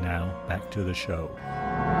 Now, back to the show.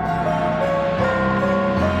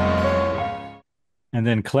 And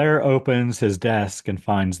then Claire opens his desk and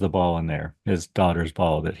finds the ball in there, his daughter's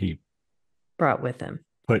ball that he Brought with him.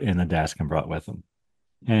 put in the desk and brought with him.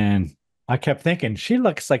 And I kept thinking, she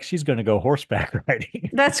looks like she's going to go horseback riding.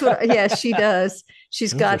 That's what, yeah, she does.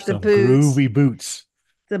 She's Those are got the some boots, groovy boots.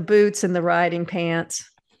 the boots and the riding pants.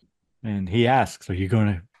 And he asks, are you going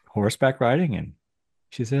to horseback riding? And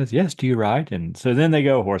she says, yes, do you ride? And so then they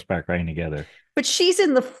go horseback riding together. But she's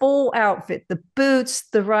in the full outfit, the boots,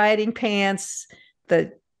 the riding pants,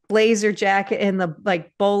 the blazer jacket, and the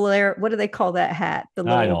like bowler. What do they call that hat? The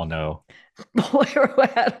I little don't know. bowler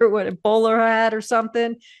hat or what, a bowler hat or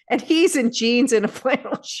something. And he's in jeans and a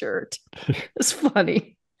flannel shirt. It's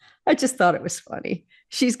funny. I just thought it was funny.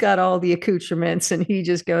 She's got all the accoutrements and he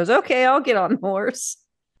just goes, okay, I'll get on the horse.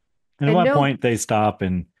 And at And one no, point they stop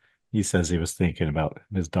and he says he was thinking about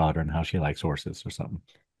his daughter and how she likes horses or something.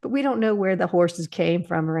 but we don't know where the horses came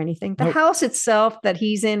from or anything. The Nope. house itself that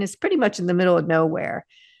he's in is pretty much in the middle of nowhere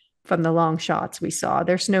from the long shots we saw.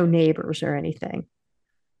 There's no neighbors or anything.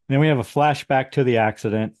 Then we have a flashback to the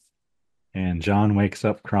accident, and John wakes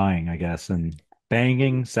up crying, I guess, and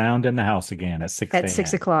banging sound in the house again at 6 At a.m.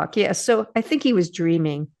 6 o'clock. Yeah. So I think he was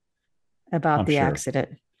dreaming about I'm the sure. accident.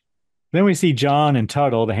 Then we see John and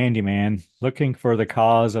Tuttle, the handyman, looking for the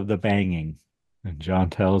cause of the banging. And John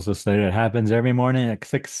tells us that it happens every morning at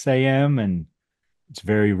 6 a.m. and it's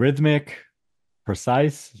very rhythmic,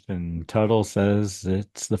 precise. And Tuttle says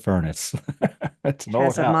it's the furnace. It's an old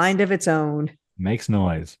Has a house. mind of its own. Makes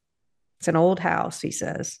noise. It's an old house, he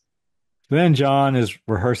says. Then John is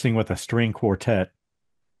rehearsing with a string quartet.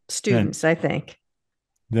 Students, I think.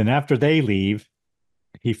 Then after they leave,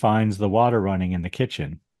 he finds the water running in the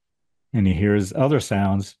kitchen. And he hears other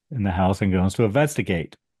sounds in the house and goes to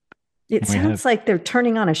investigate. It We sounds have- like they're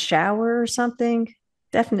turning on a shower or something.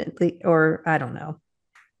 Definitely, or I don't know.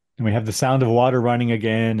 And we have the sound of water running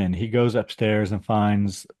again, and he goes upstairs and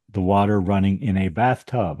finds the water running in a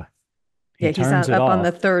bathtub. He Yeah, he's turns it up on off.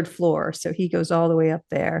 the third floor, so he goes all the way up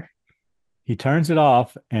there. He turns it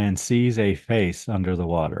off and sees a face under the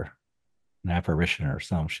water, an apparition or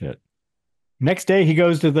some shit. Next day, he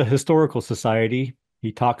goes to the Historical Society.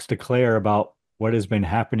 He talks to Claire about what has been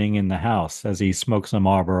happening in the house as he smokes a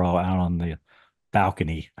Marlboro out on the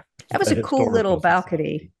balcony. That was The a cool little Historical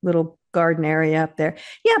balcony, Society. little garden area up there.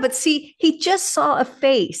 Yeah, but see, he just saw a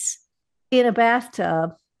face in a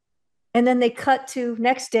bathtub. And then they cut to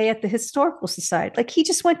next day at the Historical Society. Like he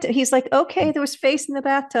just went to, he's like, okay, there was face in the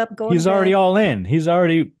bathtub. Going He's to already bed. all in. He's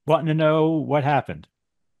already wanting to know what happened.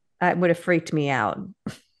 That would have freaked me out.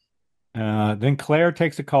 Then Claire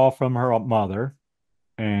takes a call from her mother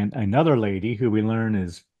and another lady who we learn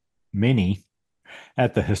is Minnie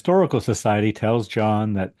at the Historical Society tells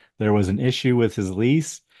John that there was an issue with his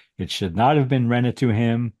lease. It should not have been rented to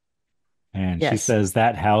him. And she Yes. says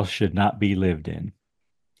that house should not be lived in.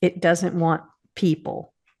 It doesn't want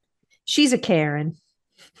people. She's a Karen.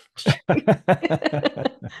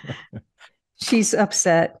 She's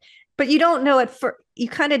upset, but you don't know it for, you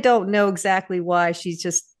kind of don't know exactly why. She's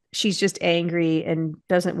just angry and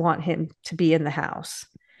doesn't want him to be in the house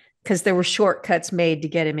because there were shortcuts made to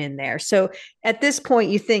get him in there. So at this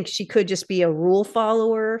point, you think she could just be a rule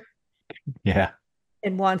follower Yeah.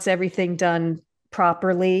 and wants everything done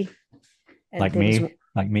properly. And Like things- me.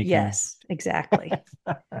 Like me. Karen. Yes, exactly.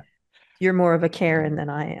 You're more of a Karen than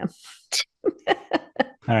I am.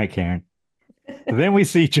 All right, Karen. Then we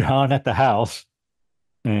see John at the house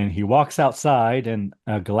and he walks outside and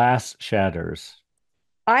a glass shatters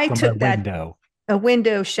I from took a that window. a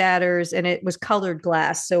window shatters and it was colored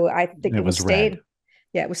glass. So I think It it was was stained. red.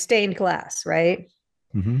 Yeah, it was stained glass, right?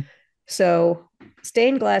 Mhm. So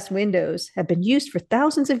stained glass windows have been used for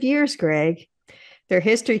thousands of years, Greg. Their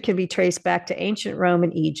history can be traced back to ancient Rome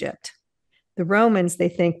and Egypt. The Romans, they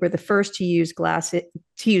think, were the first to use glass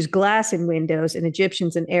in windows, and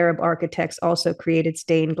Egyptians and Arab architects also created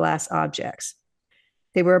stained glass objects.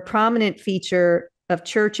 They were a prominent feature of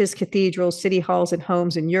churches, cathedrals, city halls, and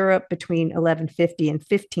homes in Europe between 1150 and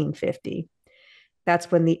 1550.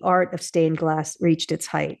 That's when the art of stained glass reached its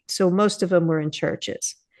height. So most of them were in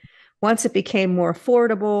churches. Once it became more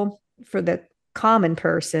affordable for the common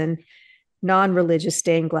person, non-religious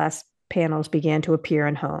stained glass panels began to appear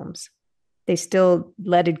in homes. They still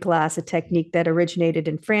leaded glass, a technique that originated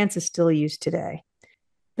in France, is still used today.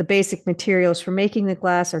 The basic materials for making the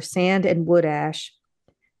glass are sand and wood ash.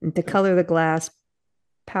 And to color the glass,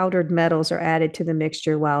 powdered metals are added to the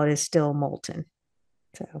mixture while it is still molten.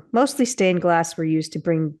 So mostly stained glass were used to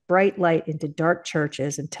bring bright light into dark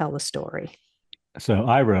churches and tell a story. So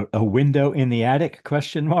I wrote a window in the attic,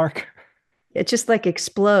 question mark. It just like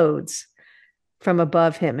explodes from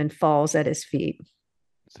above him and falls at his feet.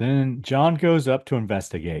 Then John goes up to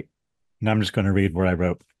investigate. And I'm just going to read what I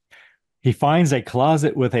wrote. He finds a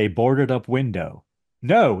closet with a boarded up window.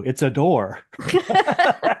 No, it's a door.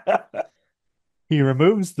 He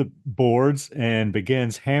removes the boards and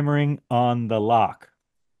begins hammering on the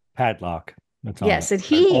padlock. That's on Yes, it. and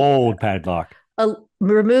he An old padlock.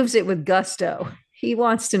 Removes it with gusto. He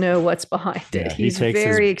wants to know what's behind it. Yeah, He's he takes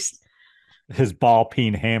very his ball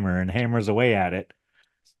peen hammer and hammers away at it.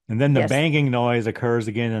 And then the Yes. banging noise occurs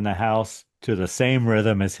again in the house to the same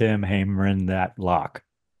rhythm as him hammering that lock.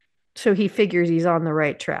 So he figures he's on the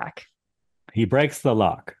right track. He breaks the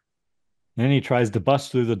lock. Then he tries to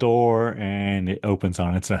bust through the door and it opens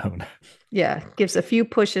on its own. Yeah, gives a few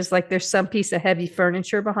pushes like there's some piece of heavy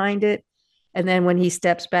furniture behind it. And then when he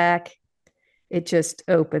steps back, it just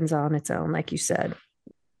opens on its own, like you said.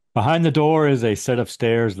 Behind the door is a set of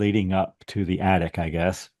stairs leading up to the attic, I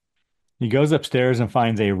guess. He goes upstairs and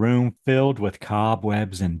finds a room filled with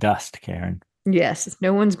cobwebs and dust, Karen. Yes,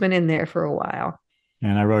 no one's been in there for a while.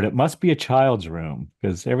 And I wrote, it must be a child's room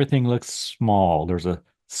because everything looks small. There's a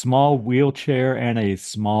small wheelchair and a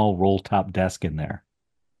small roll-top desk in there.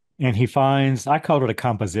 And he finds, I called it a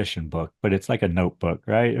composition book, but it's like a notebook,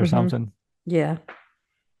 right? Or something. Yeah.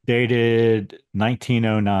 Dated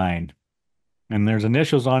 1909. And there's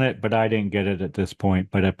initials on it, but I didn't get it at this point.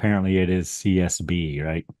 But apparently it is CSB,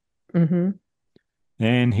 right? Mm-hmm.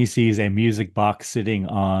 Then he sees a music box sitting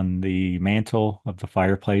on the mantle of the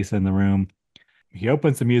fireplace in the room. He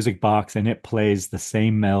opens the music box and it plays the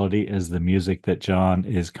same melody as the music that John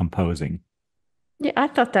is composing. Yeah, I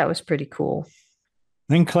thought that was pretty cool.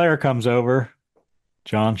 Then Claire comes over.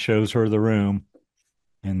 John shows her the room.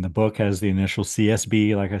 And the book has the initial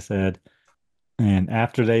CSB, like I said. And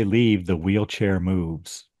after they leave, the wheelchair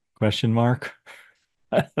moves. Question mark?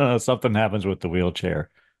 I don't know, something happens with the wheelchair.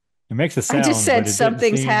 It makes a sound. I just said but it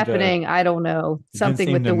something's happening. I don't know.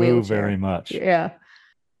 Something with the wheelchair. Very much. Yeah.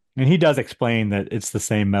 And he does explain that it's the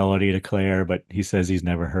same melody to Claire, but he says he's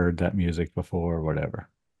never heard that music before or whatever.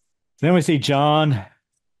 Then we see John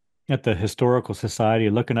at the Historical Society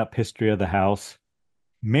looking up history of the house.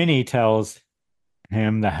 Minnie tells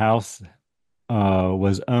him the house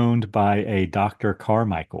was owned by a Dr.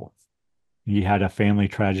 Carmichael. He had a family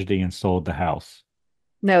tragedy and sold the house.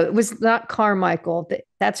 No, it was not Carmichael.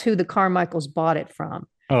 That's who the Carmichaels bought it from.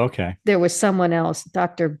 Oh, okay. There was someone else,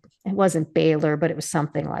 it wasn't Baylor, but it was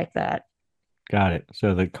something like that. Got it.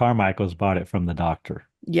 So the Carmichaels bought it from the doctor.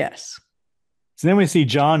 Yes. So then we see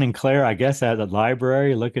John and Claire, I guess, at the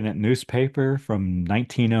library looking at newspaper from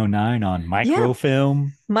 1909 on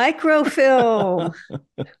microfilm. Yeah. Microfilm,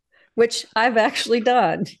 which I've actually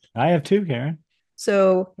done. I have too, Karen.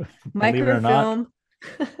 So microfilm,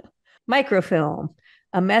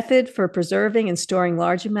 a method for preserving and storing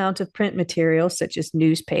large amounts of print material, such as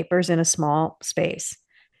newspapers, in a small space.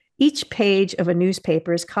 Each page of a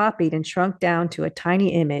newspaper is copied and shrunk down to a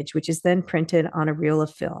tiny image, which is then printed on a reel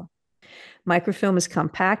of film. Microfilm is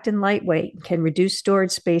compact and lightweight and can reduce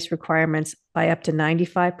storage space requirements by up to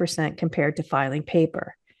 95% compared to filing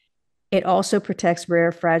paper. It also protects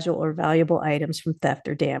rare, fragile, or valuable items from theft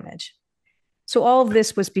or damage. So all of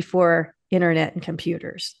this was before internet and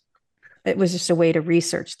computers. It was just a way to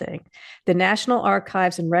research things. The National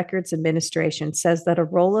Archives and Records Administration says that a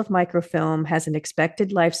roll of microfilm has an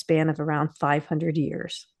expected lifespan of around 500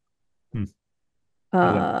 years.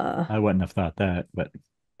 I wouldn't have thought that, but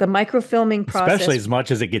the microfilming process, especially as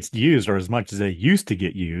much as it gets used, or as much as it used to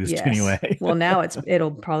get used, yes. Anyway. Well, now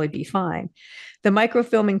it'll probably be fine. The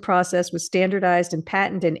microfilming process was standardized and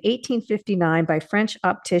patented in 1859 by French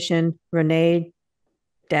optician René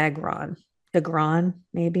Dagron,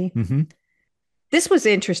 maybe. Mm-hmm. This was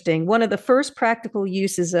interesting. One of the first practical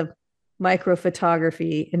uses of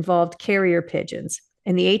microphotography involved carrier pigeons.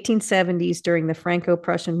 In the 1870s, during the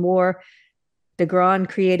Franco-Prussian War, Dagron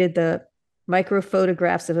created the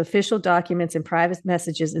microphotographs of official documents and private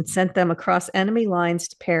messages and sent them across enemy lines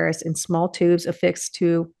to Paris in small tubes affixed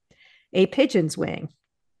to a pigeon's wing.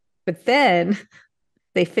 But then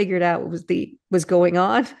they figured out what was going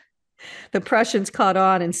on. The Prussians caught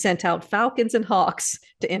on and sent out falcons and hawks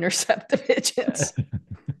to intercept the pigeons.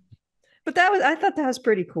 But I thought that was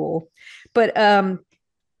pretty cool. But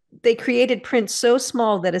they created prints so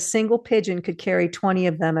small that a single pigeon could carry 20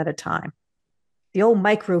 of them at a time. The old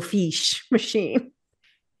microfiche machine.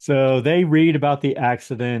 So they read about the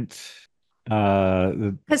accident.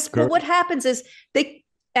 Because what happens is they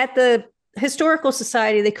at the historical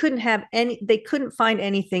society they couldn't find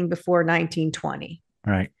anything before 1920.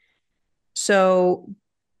 Right. So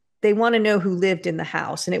they want to know who lived in the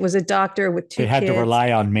house, and it was a doctor with two kids. They had to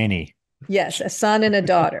rely on Minnie. Yes, a son and a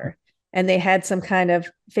daughter, and they had some kind of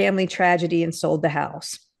family tragedy and sold the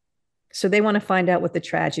house. So they want to find out what the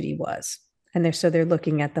tragedy was, and they're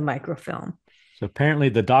looking at the microfilm. So apparently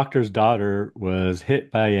the doctor's daughter was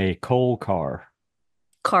hit by a coal cart.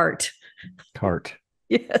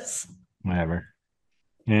 Yes. Whatever.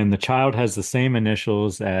 And the child has the same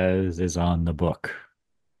initials as is on the book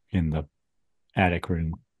in the attic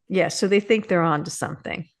room. Yeah, so they think they're on to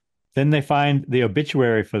something. Then they find the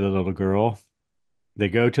obituary for the little girl. They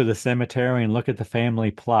go to the cemetery and look at the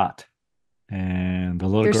family plot. And the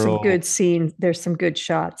little girl... There's some good scenes. There's some good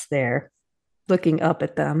shots there, looking up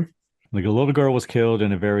at them. The little girl was killed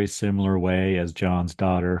in a very similar way as John's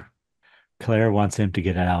daughter. Claire wants him to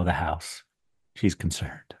get out of the house. She's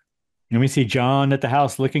concerned. And we see John at the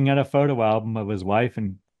house looking at a photo album of his wife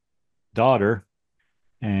and daughter.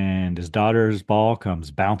 And his daughter's ball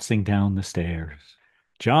comes bouncing down the stairs.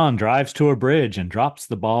 John drives to a bridge and drops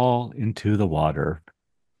the ball into the water.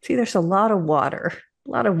 See, there's a lot of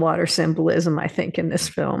water symbolism, I think, in this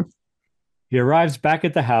film. He arrives back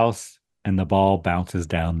at the house and the ball bounces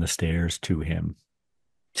down the stairs to him.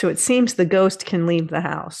 So it seems the ghost can leave the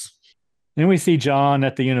house. Then we see John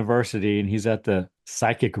at the university and he's at the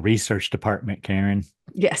psychic research department, Karen.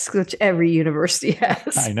 Yes, which every university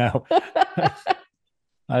has. I know.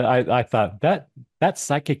 I thought that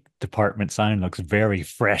psychic department sign looks very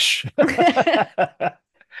fresh.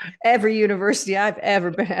 Every university I've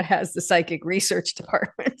ever been at has the psychic research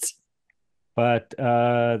department. But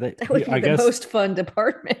that would be the most fun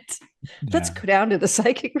department. Yeah. Let's go down to the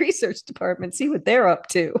psychic research department, see what they're up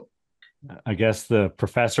to. I guess the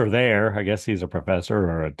professor there, I guess he's a professor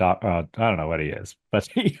or a doc. I don't know what he is, but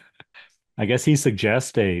I guess he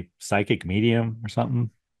suggests a psychic medium or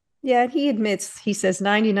something. Yeah, he says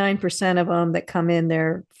 99% of them that come in,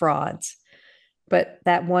 they're frauds. But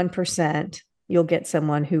that 1%, you'll get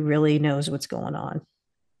someone who really knows what's going on.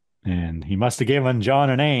 And he must have given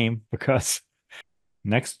John a name because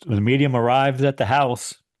next the medium arrives at the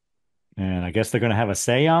house and I guess they're going to have a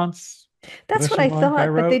seance. That's what I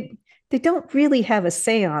thought, but they don't really have a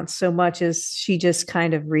seance so much as she just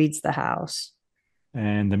kind of reads the house.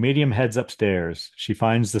 And the medium heads upstairs. She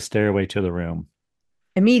finds the stairway to the room.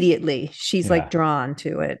 Immediately, she's like drawn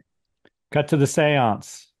to it. Cut to the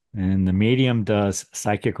seance, and the medium does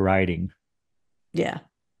psychic writing. Yeah.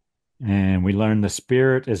 And we learn the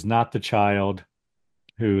spirit is not the child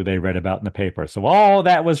who they read about in the paper. So all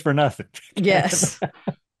that was for nothing. Yes.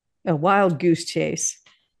 A wild goose chase.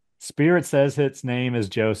 Spirit says its name is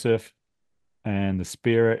Joseph, and the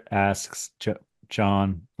spirit asks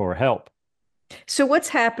John for help. So what's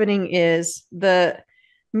happening is the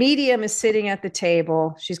medium is sitting at the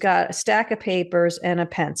table. She's got a stack of papers and a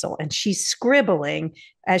pencil, and she's scribbling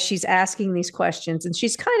as she's asking these questions. And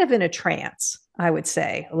she's kind of in a trance, I would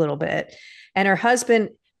say, a little bit. And her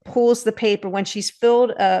husband pulls the paper. When she's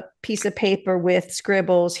filled a piece of paper with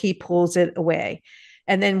scribbles, he pulls it away.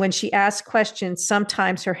 And then when she asks questions,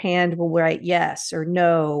 sometimes her hand will write yes or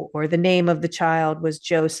no, or the name of the child was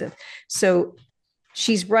Joseph. So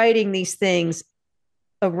she's writing these things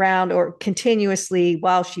around or continuously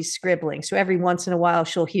while she's scribbling. So every once in a while,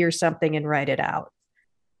 she'll hear something and write it out.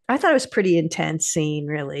 I thought it was a pretty intense scene,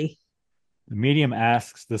 really. The medium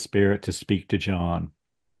asks the spirit to speak to John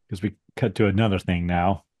because we cut to another thing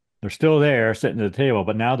now. They're still there sitting at the table,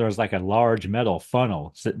 but now there's like a large metal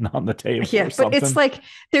funnel sitting on the table. Yeah, but it's like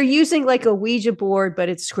they're using like a Ouija board, but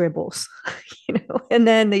it's scribbles, and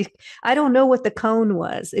then I don't know what the cone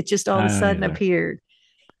was. It just all of a sudden appeared.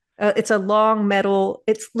 It's a long metal.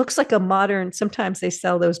 It looks like a modern, sometimes they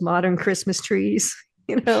sell those modern Christmas trees,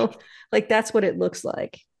 like that's what it looks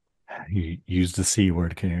like. You used the C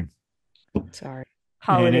word, Karen. Sorry.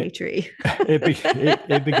 Holiday tree.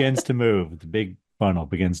 it begins to move. The big funnel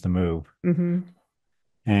begins to move. Mm-hmm.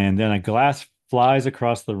 And then a glass flies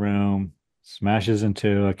across the room, smashes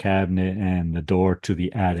into a cabinet, and the door to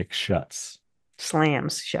the attic shuts.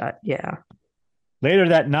 Slams shut, yeah. Later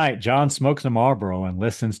that night, John smokes a Marlboro and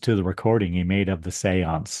listens to the recording he made of the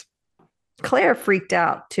seance. Claire freaked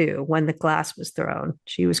out too when the glass was thrown.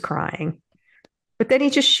 She was crying. But then he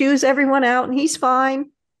just shoos everyone out and he's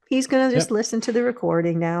fine. He's going to just Yep. listen to the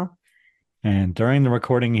recording now. And during the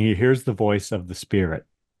recording, he hears the voice of the spirit.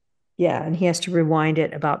 Yeah, and he has to rewind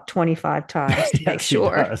it about 25 times to make Yes, he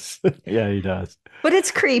sure. does. Yeah, he does. But it's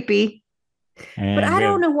creepy. But And I we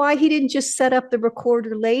don't have, know why he didn't just set up the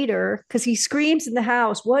recorder later because he screams in the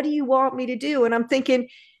house, "What do you want me to do?" And I'm thinking,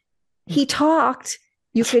 he talked.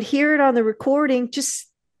 You could hear it on the recording. Just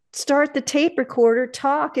start the tape recorder,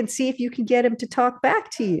 talk, and see if you can get him to talk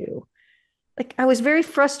back to you. Like, I was very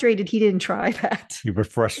frustrated he didn't try that. you were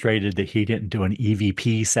frustrated that he didn't do an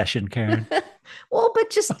EVP session, Karen. Well, but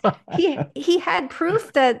just he had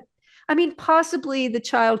proof that, I mean, possibly the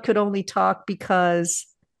child could only talk because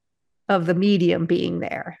of the medium being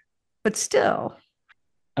there, but still.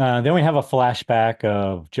 Then we have a flashback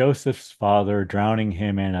of Joseph's father drowning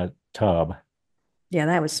him in a tub Yeah,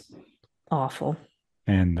 that was awful.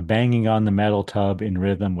 and the banging on the metal tub in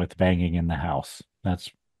rhythm with banging in the house. That's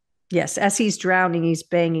Yes, as he's drowning, he's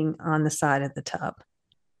banging on the side of the tub.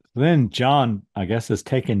 then John, I guess, is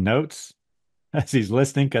taking notes as he's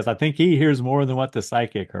listening because I think he hears more than what the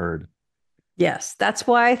psychic heard Yes, that's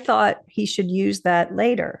why I thought he should use that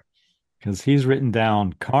later. because he's written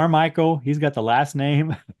down Carmichael. He's got the last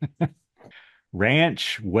name,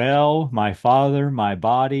 ranch, well, my father, my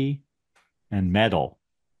body, and metal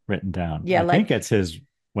written down. Yeah, I think like that's his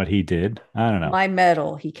what he did. I don't know. my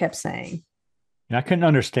medal, he kept saying. And I couldn't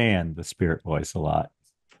understand the spirit voice a lot.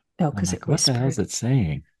 Oh, I'm because like, it what the hell is whispered. it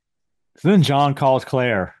saying? So then John calls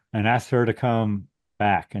Claire and asks her to come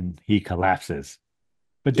back, and he collapses.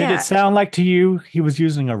 But did it Yeah, sound like to you he was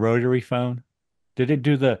using a rotary phone? Did it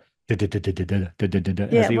do the yeah,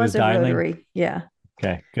 as it he was was a dialing? rotary. Yeah.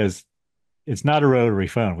 Okay, because it's not a rotary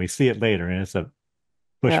phone. We see it later, and it's a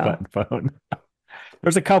push No. button phone.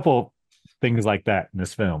 There's a couple things like that in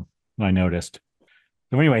this film I noticed.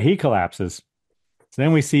 So anyway, he collapses. So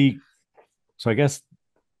then we see, so I guess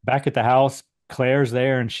back at the house, Claire's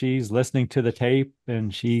there and she's listening to the tape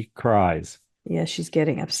and she cries. Yeah, she's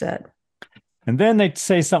getting upset. And then they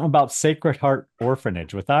say something about Sacred Heart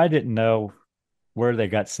Orphanage, which I didn't know where they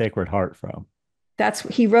got Sacred Heart from. That's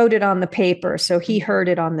he wrote it on the paper, so he heard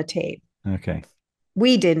it on the tape. Okay.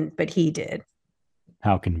 We didn't, but he did.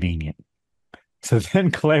 How convenient. So then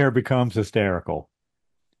Claire becomes hysterical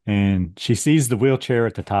and she sees the wheelchair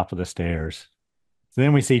at the top of the stairs. So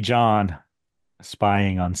then we see John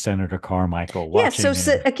spying on Senator Carmichael, Yeah, watching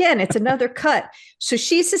so him. again, it's another cut. So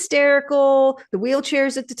she's hysterical. The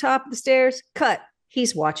wheelchair's at the top of the stairs. Cut.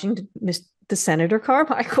 He's watching the Senator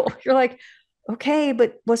Carmichael. You're like, okay,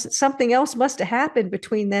 but was it something else must have happened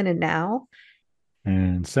between then and now?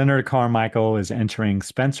 And Senator Carmichael is entering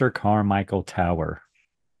Spencer Carmichael Tower.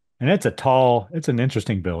 And it's an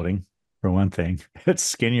interesting building, for one thing. It's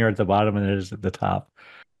skinnier at the bottom than it is at the top.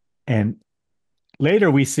 And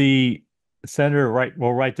later we see Senator,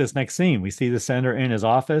 we'll write this next scene. We see the senator in his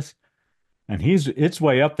office, and it's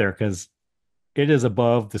way up there because it is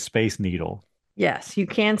above the Space Needle. Yes, you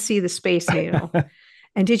can see the Space Needle.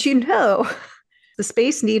 And did you know the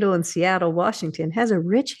Space Needle in Seattle, Washington has a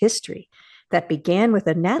rich history that began with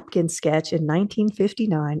a napkin sketch in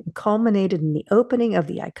 1959 and culminated in the opening of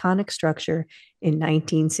the iconic structure in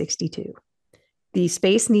 1962. The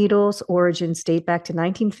Space Needle's origins date back to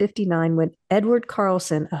 1959 when Edward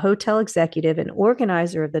Carlson, a hotel executive and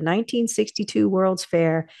organizer of the 1962 World's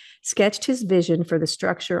Fair, sketched his vision for the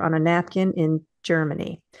structure on a napkin in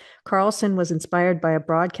Germany. Carlson was inspired by a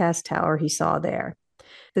broadcast tower he saw there.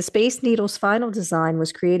 The Space Needle's final design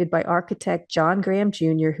was created by architect John Graham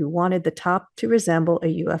Jr., who wanted the top to resemble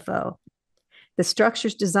a UFO. The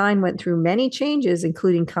structure's design went through many changes,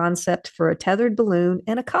 including concept for a tethered balloon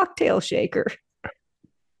and a cocktail shaker.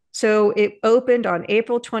 So it opened on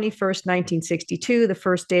April 21st, 1962, the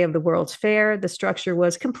first day of the World's Fair. The structure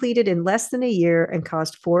was completed in less than a year and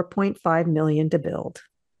cost $4.5 million to build.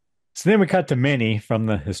 So then we cut to Minnie from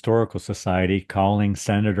the Historical Society calling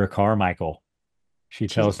Senator Carmichael.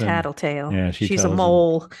 She's a tattletale. Yeah, she's a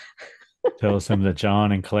mole. Tells him that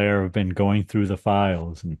John and Claire have been going through the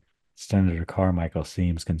files, and Senator Carmichael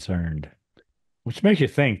seems concerned, which makes you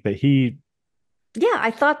think that Yeah, I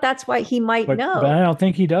thought that's why he might know. But I don't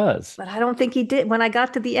think he does. But I don't think he did. When I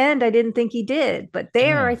got to the end, I didn't think he did. But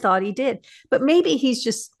there, Yeah. I thought he did. But maybe he's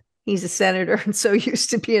a senator and so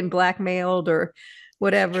used to being blackmailed or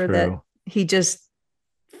whatever True. that he just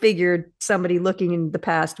figured somebody looking in the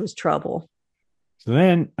past was trouble. So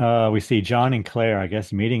then we see John and Claire, I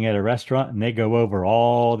guess, meeting at a restaurant, and they go over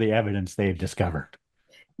all the evidence they've discovered.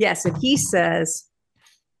 Yes, and he says,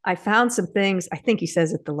 I found some things, I think he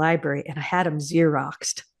says at the library, and I had them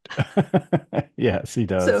Xeroxed. Yes, he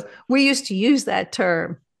does. So we used to use that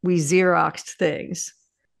term. We Xeroxed things.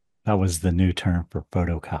 That was the new term for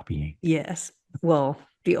photocopying. Yes. Well,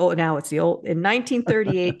 the old now it's the old. In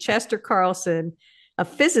 1938, Chester Carlson, a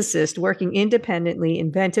physicist working independently,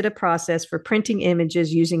 invented a process for printing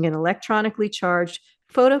images using an electronically charged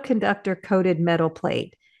photoconductor coated metal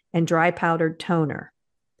plate and dry powdered toner.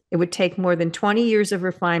 It would take more than 20 years of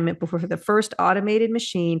refinement before the first automated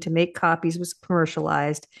machine to make copies was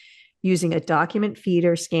commercialized using a document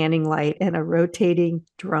feeder, scanning light, and a rotating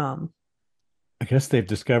drum. I guess they've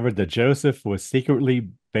discovered that Joseph was secretly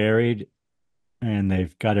buried and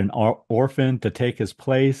they've got an orphan to take his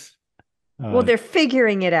place. Well, they're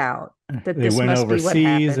figuring it out that They this went must be what overseas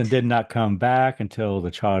and happened. did not come back until the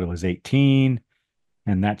child was 18,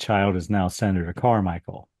 and that child is now Senator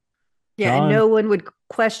Carmichael. Yeah, and John, no one would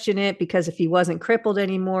question it because if he wasn't crippled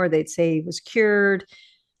anymore, they'd say he was cured.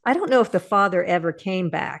 I don't know if the father ever came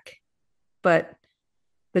back, but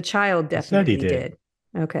the child he said he definitely did.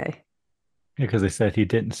 did. Okay. Yeah, because they said he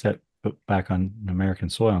didn't set foot back on American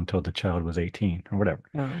soil until the child was 18 or whatever.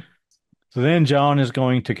 Oh. So then John is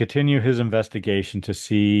going to continue his investigation to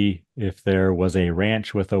see if there was a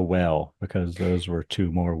ranch with a well, because those were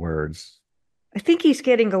two more words. I think he's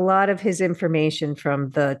getting a lot of his information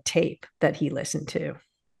from the tape that he listened to.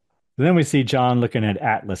 Then we see John looking at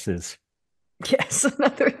atlases. Yes,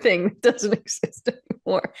 another thing that doesn't exist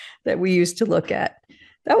anymore that we used to look at.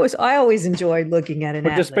 I always enjoyed looking at an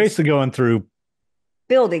We're just atlas, basically going through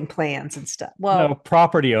building plans and stuff. Well,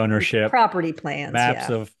 property ownership, property plans, maps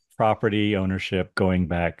yeah. of property ownership going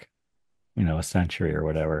back, a century or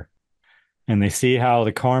whatever. And they see how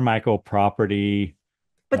the Carmichael property,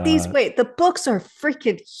 But the books are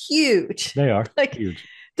freaking huge. they are Like huge.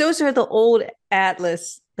 those are the old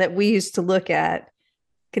atlas that we used to look at.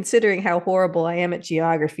 Considering how horrible I am at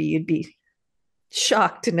geography, you'd be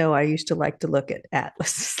shocked to know I used to like to look at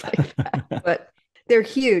atlases like that. But they're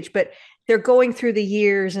huge, but they're going through the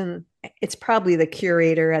years, and it's probably the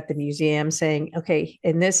curator at the museum saying, okay,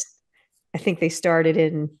 in this, I think they started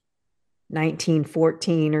in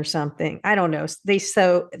 1914 or something. I don't know. There's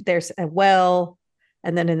a well,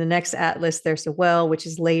 and then in the next atlas, there's a well, which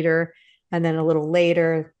is later, and then a little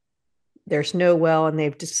later, there's no well, and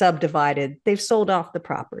they've just subdivided. They've sold off the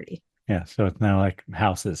property. Yeah, so it's now like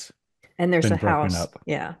houses And there's been a broken house. up.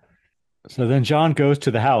 Yeah. So then John goes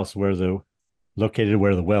to the house located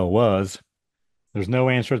where the well was. There's no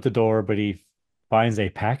answer at the door, but he finds a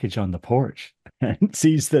package on the porch and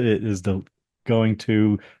sees that it is going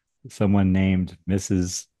to someone named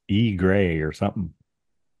Mrs. E. Gray or something.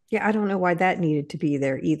 Yeah. I don't know why that needed to be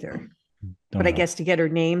there either. Don't But I know. guess to get her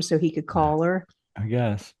name so he could call her. I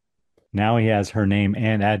guess. Now he has her name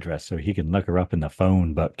and address so he can look her up in the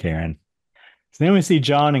phone book, Karen. So then we see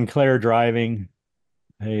John and Claire driving.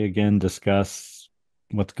 They again discuss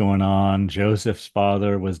what's going on. Joseph's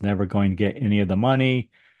father was never going to get any of the money,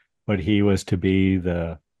 but he was to be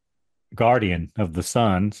the guardian of the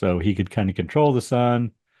son, so he could kind of control the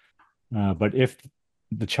son. But if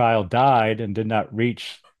the child died and did not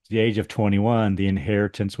reach the age of 21, the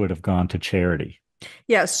inheritance would have gone to charity.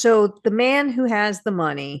 Yeah. So the man who has the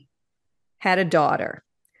money had a daughter.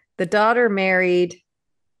 The daughter married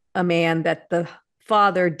a man that the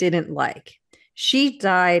father didn't like. She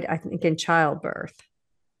died, I think, in childbirth.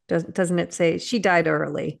 Doesn't it say she died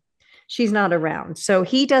early? She's not around. So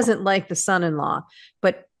he doesn't like the son in law,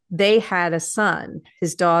 but they had a son,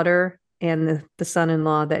 his daughter, and the son in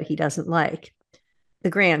law that he doesn't like. The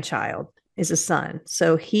grandchild is a son.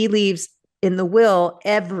 So he leaves in the will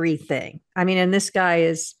everything. I mean, and this guy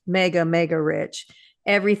is mega, mega rich.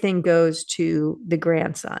 Everything goes to the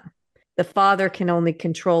grandson. The father can only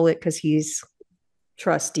control it because he's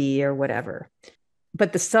trustee or whatever.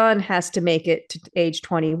 But the son has to make it to age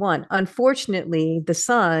 21. Unfortunately, the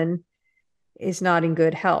son is not in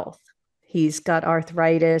good health. He's got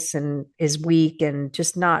arthritis and is weak and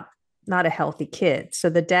just not a healthy kid. So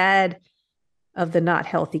the dad of the not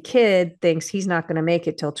healthy kid thinks he's not going to make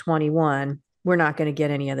it till 21. We're not going to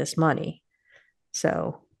get any of this money.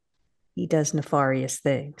 So he does nefarious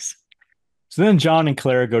things. So then John and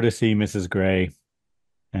Claire go to see Mrs. Gray,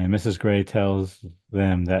 and Mrs. Gray tells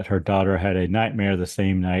them that her daughter had a nightmare the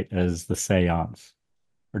same night as the seance.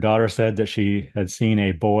 Her daughter said that she had seen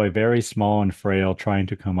a boy very small and frail trying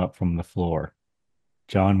to come up from the floor.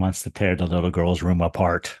 John wants to tear the little girl's room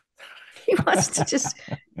apart. He wants to just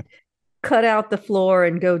cut out the floor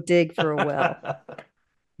and go dig for a well.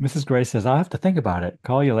 Mrs. Gray says, I'll have to think about it.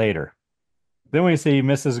 Call you later. Then we see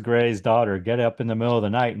Mrs. Gray's daughter get up in the middle of the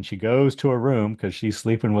night, and she goes to her room because she's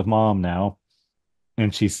sleeping with mom now.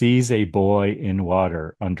 And she sees a boy in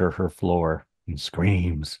water under her floor. and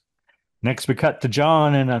screams. Next, we cut to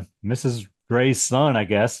John and Mrs. Gray's son, I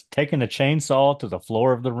guess, taking a chainsaw to the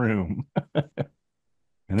floor of the room.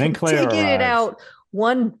 And then Claire Taking it arrives. out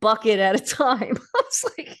one bucket at a time. I was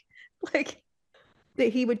like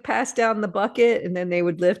that he would pass down the bucket and then they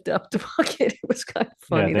would lift up the bucket. It was kind of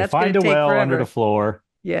funny. Yeah, they That's find going a to take well forever. under the floor.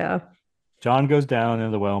 Yeah. John goes down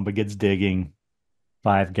into the well and begins digging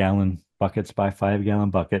 5-gallon buckets by 5-gallon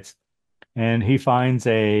buckets. And he finds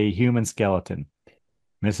a human skeleton.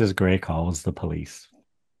 Mrs. Gray calls the police.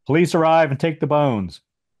 Police arrive and take the bones.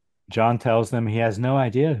 John tells them he has no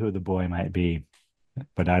idea who the boy might be,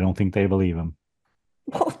 but I don't think they believe him.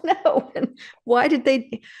 Well, no. And why did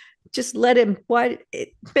they just let him? Why?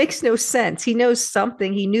 It makes no sense. He knows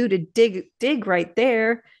something. He knew to dig right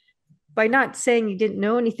there. By not saying he didn't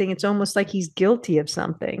know anything, it's almost like he's guilty of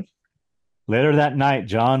something. Later that night,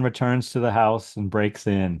 John returns to the house and breaks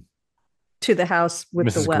in. To the house with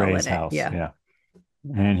Mrs. the well Gray's in it. house. Yeah. Yeah.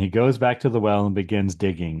 And he goes back to the well and begins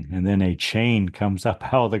digging. And then a chain comes up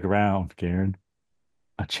out of the ground, Karen.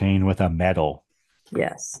 A chain with a medal.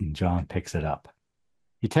 Yes. And John picks it up.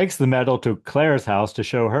 He takes the medal to Claire's house to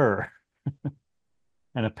show her.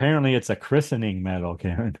 And apparently it's a christening medal,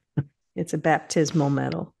 Karen. It's a baptismal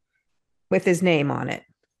medal with his name on it.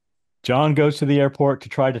 John goes to the airport to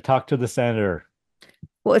try to talk to the senator.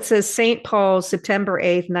 Well, it says St. Paul's, September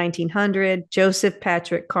 8th, 1900, Joseph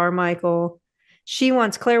Patrick Carmichael.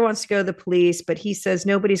 Claire wants to go to the police, but he says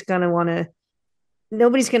nobody's going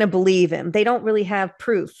to believe him. They don't really have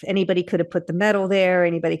proof. Anybody could have put the medal there.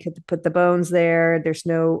 Anybody could have put the bones there.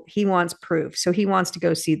 He wants proof. So he wants to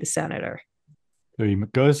go see the senator. So he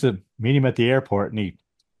goes to meet him at the airport and he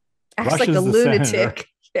Acts rushes like a the lunatic. senator.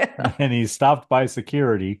 Yeah. And he's stopped by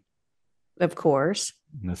security. Of course.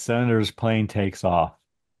 And the senator's plane takes off.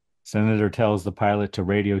 Senator tells the pilot to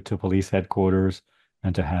radio to police headquarters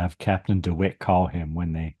and to have Captain DeWitt call him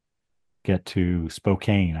when they get to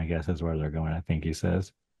Spokane, I guess is where they're going, I think he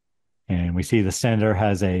says. And we see the senator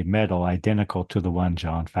has a medal identical to the one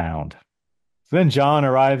John found. So then John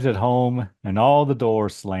arrives at home and all the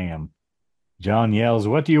doors slam. John yells,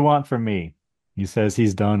 "What do you want from me?" He says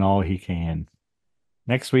he's done all he can.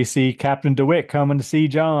 Next, we see Captain DeWitt coming to see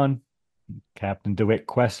John. Captain DeWitt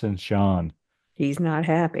questions John. He's not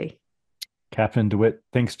happy. Captain DeWitt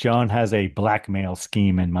thinks John has a blackmail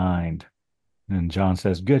scheme in mind. And John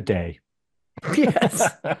says, "Good day." Yes.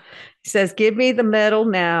 He says, "Give me the medal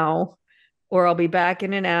now, or I'll be back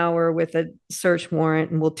in an hour with a search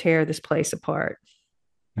warrant and we'll tear this place apart."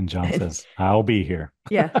 And John says, "I'll be here."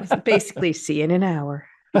 Yeah. Basically, see you in an hour.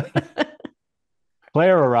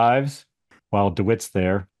 Claire arrives while DeWitt's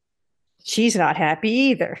there. She's not happy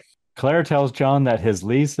either. Claire tells John that his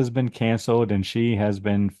lease has been canceled and she has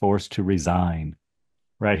been forced to resign.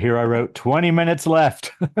 Right here, I wrote 20 minutes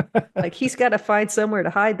left. Like he's got to find somewhere to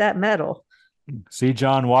hide that medal. See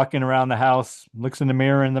John walking around the house, looks in the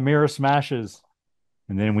mirror, and the mirror smashes.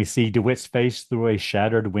 And then we see DeWitt's face through a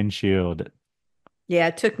shattered windshield. Yeah,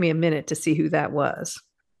 it took me a minute to see who that was.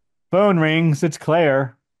 Phone rings. It's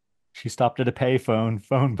Claire. She stopped at a payphone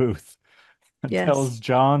phone booth and Yes. tells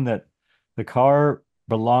John that the car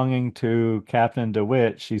belonging to Captain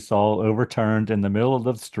DeWitt she saw overturned in the middle of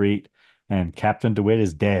the street, and Captain DeWitt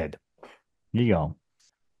is dead. You go.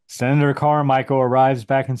 Senator Carmichael arrives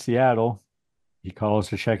back in Seattle. He calls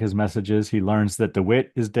to check his messages. He learns that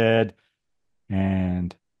DeWitt is dead,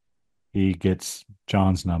 and he gets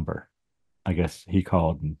John's number. I guess he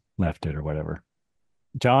called and left it or whatever.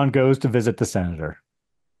 John goes to visit the senator.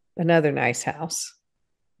 Another nice house.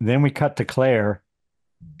 Then we cut to Claire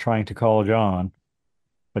trying to call John,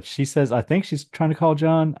 but she says, I think she's trying to call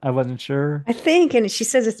John. I wasn't sure. I think, and she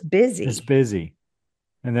says it's busy. It's busy.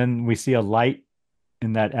 And then we see a light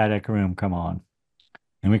in that attic room come on.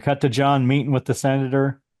 And we cut to John meeting with the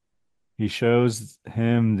senator. He shows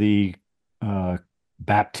him the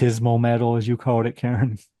baptismal medal, as you called it,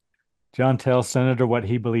 Karen. John tells Senator what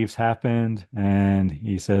he believes happened, and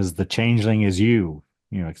he says, the changeling is you.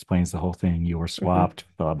 Explains the whole thing. You were swapped,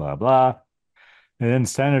 blah, blah, blah. And then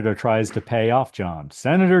Senator tries to pay off John.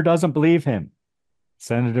 Senator doesn't believe him.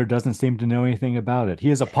 Senator doesn't seem to know anything about it. He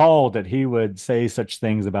is appalled that he would say such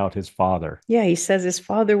things about his father. Yeah, he says his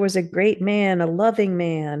father was a great man, a loving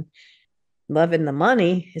man. Loving the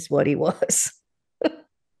money is what he was.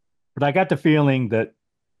 But I got the feeling that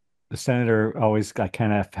the senator I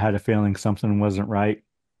kind of had a feeling something wasn't right.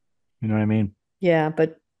 You know what I mean? Yeah,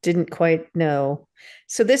 but didn't quite know.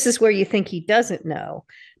 So this is where you think he doesn't know.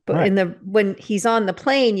 But right. When he's on the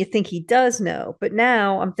plane, you think he does know. But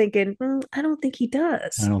now I'm thinking, I don't think he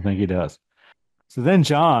does. I don't think he does. So then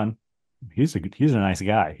John He's a nice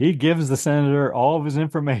guy. He gives the senator all of his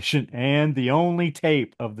information and the only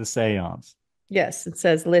tape of the seance. Yes, it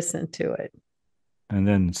says listen to it. And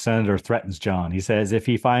then Senator threatens John. He says if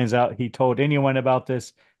he finds out he told anyone about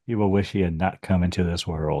this, he will wish he had not come into this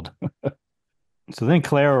world. So then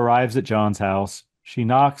Claire arrives at John's house. She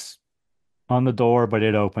knocks on the door, but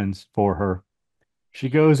it opens for her. She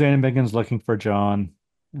goes in and begins looking for John,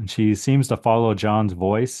 and she seems to follow John's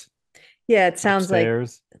voice Yeah, it sounds like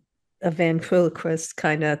upstairs. a ventriloquist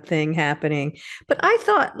kind of thing happening. But I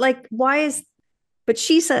thought, like, but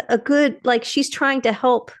she's a good, like, she's trying to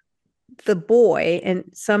help the boy, and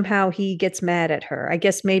somehow he gets mad at her. I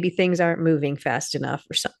guess maybe things aren't moving fast enough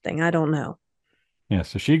or something. I don't know. Yeah,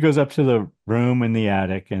 so she goes up to the room in the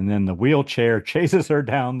attic, and then the wheelchair chases her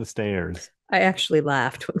down the stairs. I actually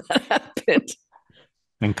laughed when that happened.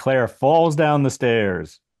 And Claire falls down the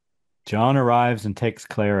stairs. John arrives and takes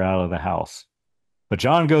Claire out of the house. But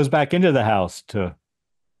John goes back into the house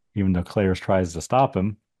even though Claire tries to stop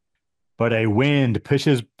him. But a wind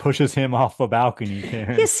pushes him off a balcony, Yeah,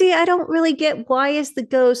 Karen. see, I don't really get why is the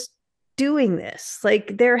ghost doing this?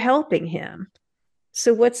 Like they're helping him.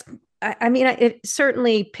 So I mean, it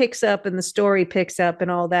certainly picks up and the story picks up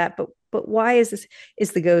and all that, but why is this?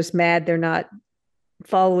 Is the ghost mad they're not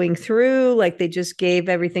following through? Like they just gave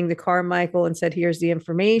everything to Carmichael and said, here's the I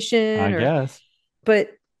information, guess. but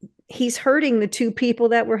he's hurting the two people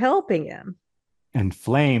that were helping him. And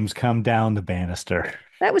flames come down the banister.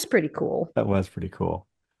 That was pretty cool. That was pretty cool.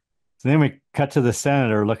 So then we cut to the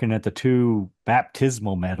senator looking at the two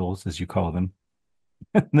baptismal medals, as you call them.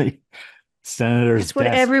 The senator's That's what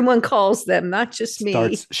desk everyone calls them, not just me.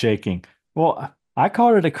 starts shaking. Well, I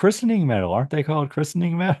called it a christening medal. Aren't they called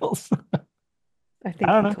christening medals? I I think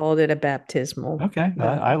don't he know. called it a baptismal. Okay.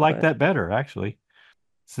 medal, I like but- that better, actually.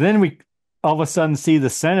 So then we all of a sudden see the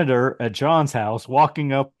senator at John's house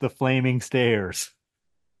walking up the flaming stairs.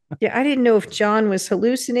 Yeah, I didn't know if John was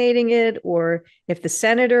hallucinating it or if the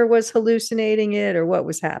senator was hallucinating it or what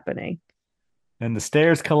was happening. And the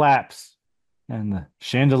stairs collapse and the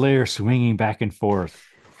chandelier swinging back and forth.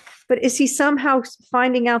 But is he somehow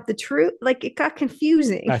finding out the truth? Like it got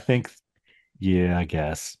confusing. I think, yeah, I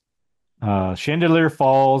guess. Chandelier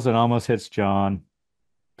falls and almost hits John.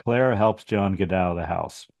 Clara helps John get out of the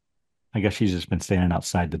house. I guess she's just been standing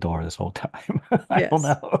outside the door this whole time. I don't Yes.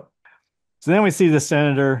 know. So then we see the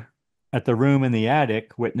senator at the room in the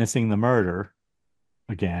attic witnessing the murder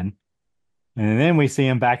again. And then we see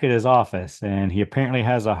him back at his office and he apparently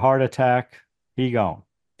has a heart attack. He gone.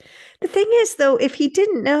 The thing is, though, if he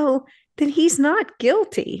didn't know, then he's not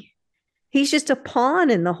guilty. He's just a pawn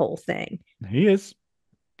in the whole thing. He is.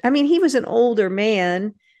 I mean, he was an older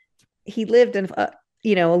man. He lived a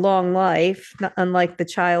long life, not unlike the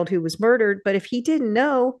child who was murdered. But if he didn't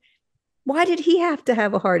know, why did he have to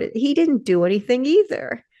have a heart? He didn't do anything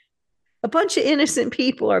either. A bunch of innocent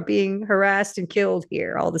people are being harassed and killed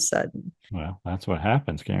here all of a sudden. Well, that's what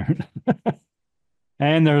happens, Karen.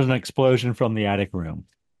 And there's an explosion from the attic room.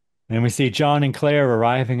 Then we see John and Claire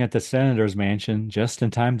arriving at the senator's mansion just in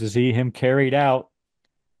time to see him carried out,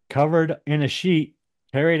 covered in a sheet,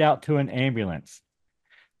 carried out to an ambulance.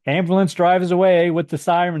 Ambulance drives away with the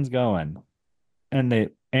sirens going, and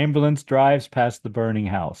the ambulance drives past the burning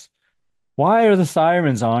house. Why are the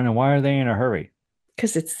sirens on and why are they in a hurry?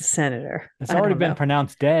 Because it's the senator. It's I already don't been know.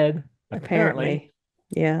 pronounced dead, Apparently.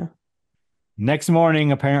 Yeah. Next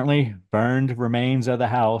morning, apparently, burned remains of the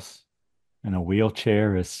house, and a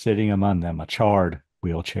wheelchair is sitting among them, a charred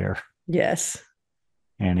wheelchair. Yes.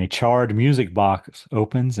 And a charred music box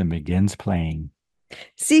opens and begins playing.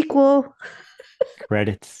 Sequel.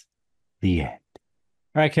 Credits, the end.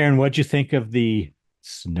 All right, Karen, what'd you think of the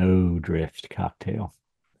Snowdrift cocktail?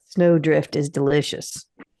 Snowdrift is delicious.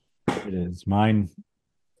 It is. Mine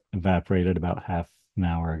evaporated about half an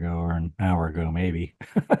hour ago or an hour ago, maybe.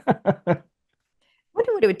 I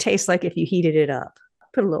wonder what it would taste like if you heated it up.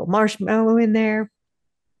 Put a little marshmallow in there.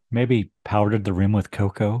 Maybe powdered the rim with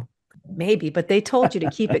cocoa. Maybe, but they told you to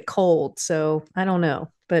keep it cold. So I don't know.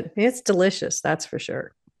 But it's delicious. That's for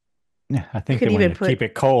sure. Yeah, I think could they want even to keep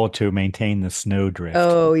it cold to maintain the snowdrift.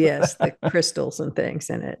 Oh, yes. The crystals and things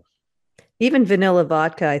in it. Even vanilla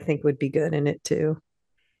vodka, I think, would be good in it too.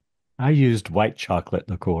 I used white chocolate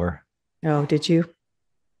liqueur. Oh, did you?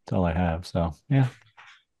 That's all I have. So, yeah,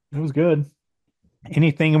 it was good.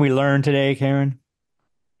 Anything we learned today, Karen?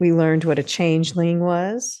 We learned what a changeling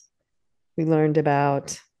was. We learned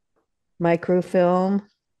about microfilm,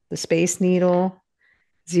 the Space Needle,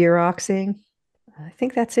 Xeroxing. I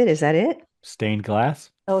think that's it. Is that it? Stained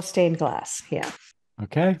glass. Oh, stained glass. Yeah.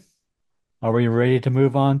 Okay. Are we ready to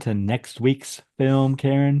move on to next week's film,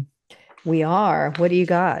 Karen? We are. What do you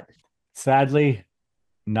got? Sadly,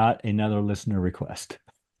 not another listener request.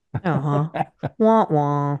 Uh-huh. Wah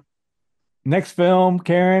wah. Next film,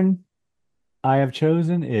 Karen, I have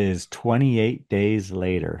chosen is 28 Days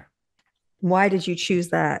Later. Why did you choose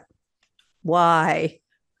that? Why?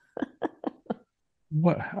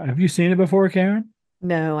 What have you seen it before, Karen?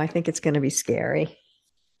 No, I think it's going to be scary.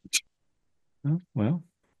 Oh, well,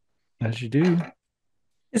 as you do.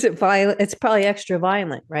 Is it violent? It's probably extra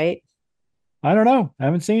violent, right? I don't know. I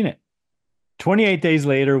haven't seen it. 28 Days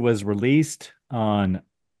Later was released on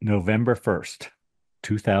November 1st,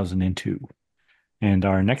 2002. And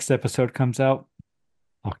our next episode comes out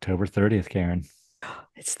October 30th, Karen,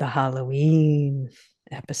 It's the Halloween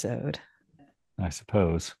episode. I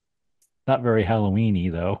suppose. Not very Halloween-y,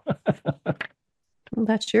 though. Well,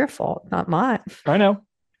 that's your fault, not mine. I know.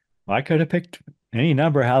 I could have picked any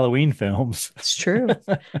number of Halloween films. It's true.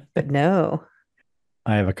 But no.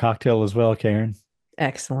 I have a cocktail as well, Karen.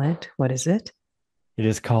 Excellent. What is it? It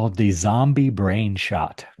is called the Zombie Brain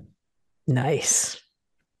Shot. Nice.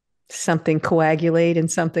 Something coagulate in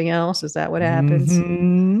something else. Is that what happens?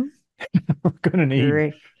 Mm-hmm. We're going to need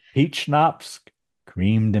Great. peach schnapps,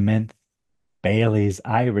 cream de menthe, Bailey's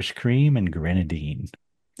Irish cream, and grenadine.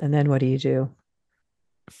 And then what do you do?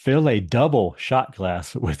 Fill a double shot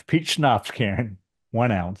glass with peach schnapps, Karen,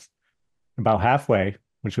 1 ounce, about halfway,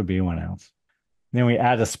 which would be 1 ounce. Then we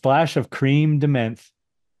add a splash of cream de menthe,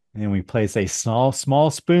 and then we place a small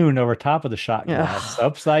spoon over top of the shot glass,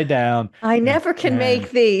 upside down. I never can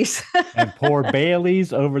make these. And pour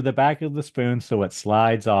Bailey's over the back of the spoon so it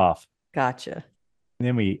slides off. Gotcha. And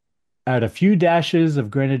then we add a few dashes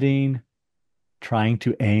of grenadine, trying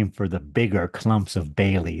to aim for the bigger clumps of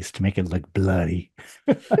Bailey's to make it look bloody.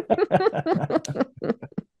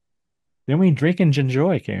 Then we drink and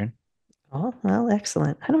enjoy, Karen. Oh, well,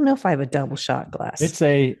 excellent. I don't know if I have a double shot glass. It's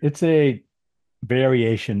a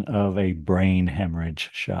variation of a brain hemorrhage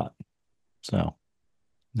shot. So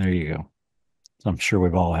there you go. So I'm sure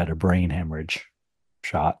we've all had a brain hemorrhage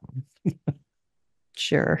shot.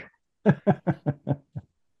 Sure.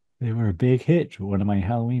 They were a big hit at one of my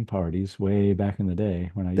Halloween parties way back in the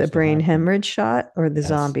day when I used The to brain have them. hemorrhage shot or the Yes.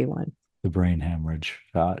 zombie one? The brain hemorrhage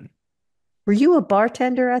shot. Were you a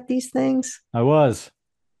bartender at these things? I was.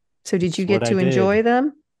 So did you That's get what to I did. enjoy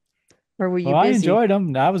them? Or were you Well, I busy? enjoyed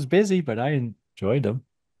them. I was busy, but I enjoyed them.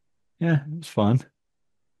 Yeah, it was fun.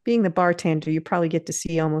 Being the bartender, you probably get to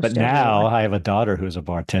see almost But now everyone. I have a daughter who's a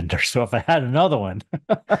bartender. So if I had another one,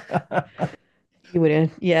 You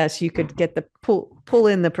would, yes, you could get the pull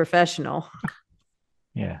in the professional.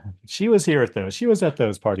 yeah, she was here at those. She was at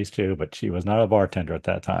those parties too, but she was not a bartender at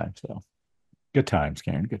that time. So good times,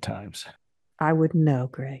 Karen. Good times. I wouldn't know,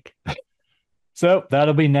 Greg. So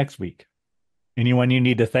that'll be next week. Anyone you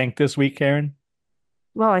need to thank this week, Karen?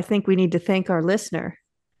 Well, I think we need to thank our listener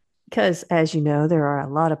because, as you know, there are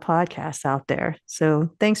a lot of podcasts out there. So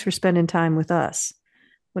thanks for spending time with us.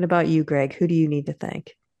 What about you, Greg? Who do you need to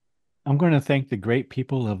thank? I'm going to thank the great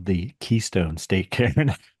people of the Keystone State,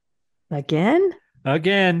 Karen. Again?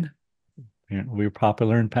 Again, we were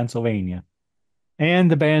popular in Pennsylvania. And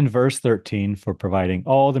the band Verse 13 for providing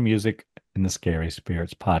all the music in the Scary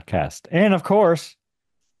Spirits podcast. And of course,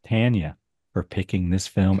 Tanya for picking this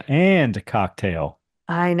film and cocktail.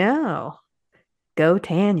 I know. Go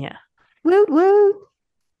Tanya. Woot woot.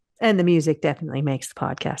 And the music definitely makes the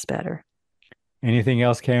podcast better. Anything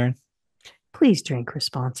else, Karen? Please drink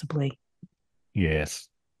responsibly. Yes.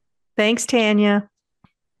 Thanks, Tanya. I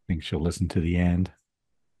think she'll listen to the end.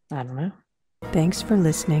 I don't know. Thanks for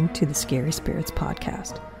listening to the Scary Spirits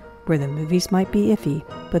podcast, where the movies might be iffy,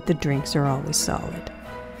 but the drinks are always solid.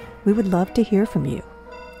 We would love to hear from you.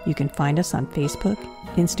 You can find us on Facebook,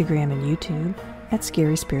 Instagram, and YouTube at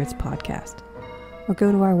Scary Spirits Podcast, or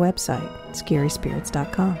go to our website,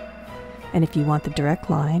 scaryspirits.com. And if you want the direct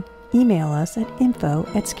line, email us at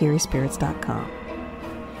info@scaryspirits.com.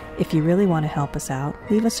 If you really want to help us out,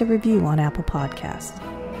 leave us a review on Apple Podcasts.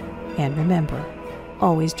 And remember,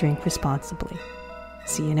 always drink responsibly.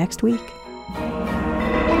 See you next week.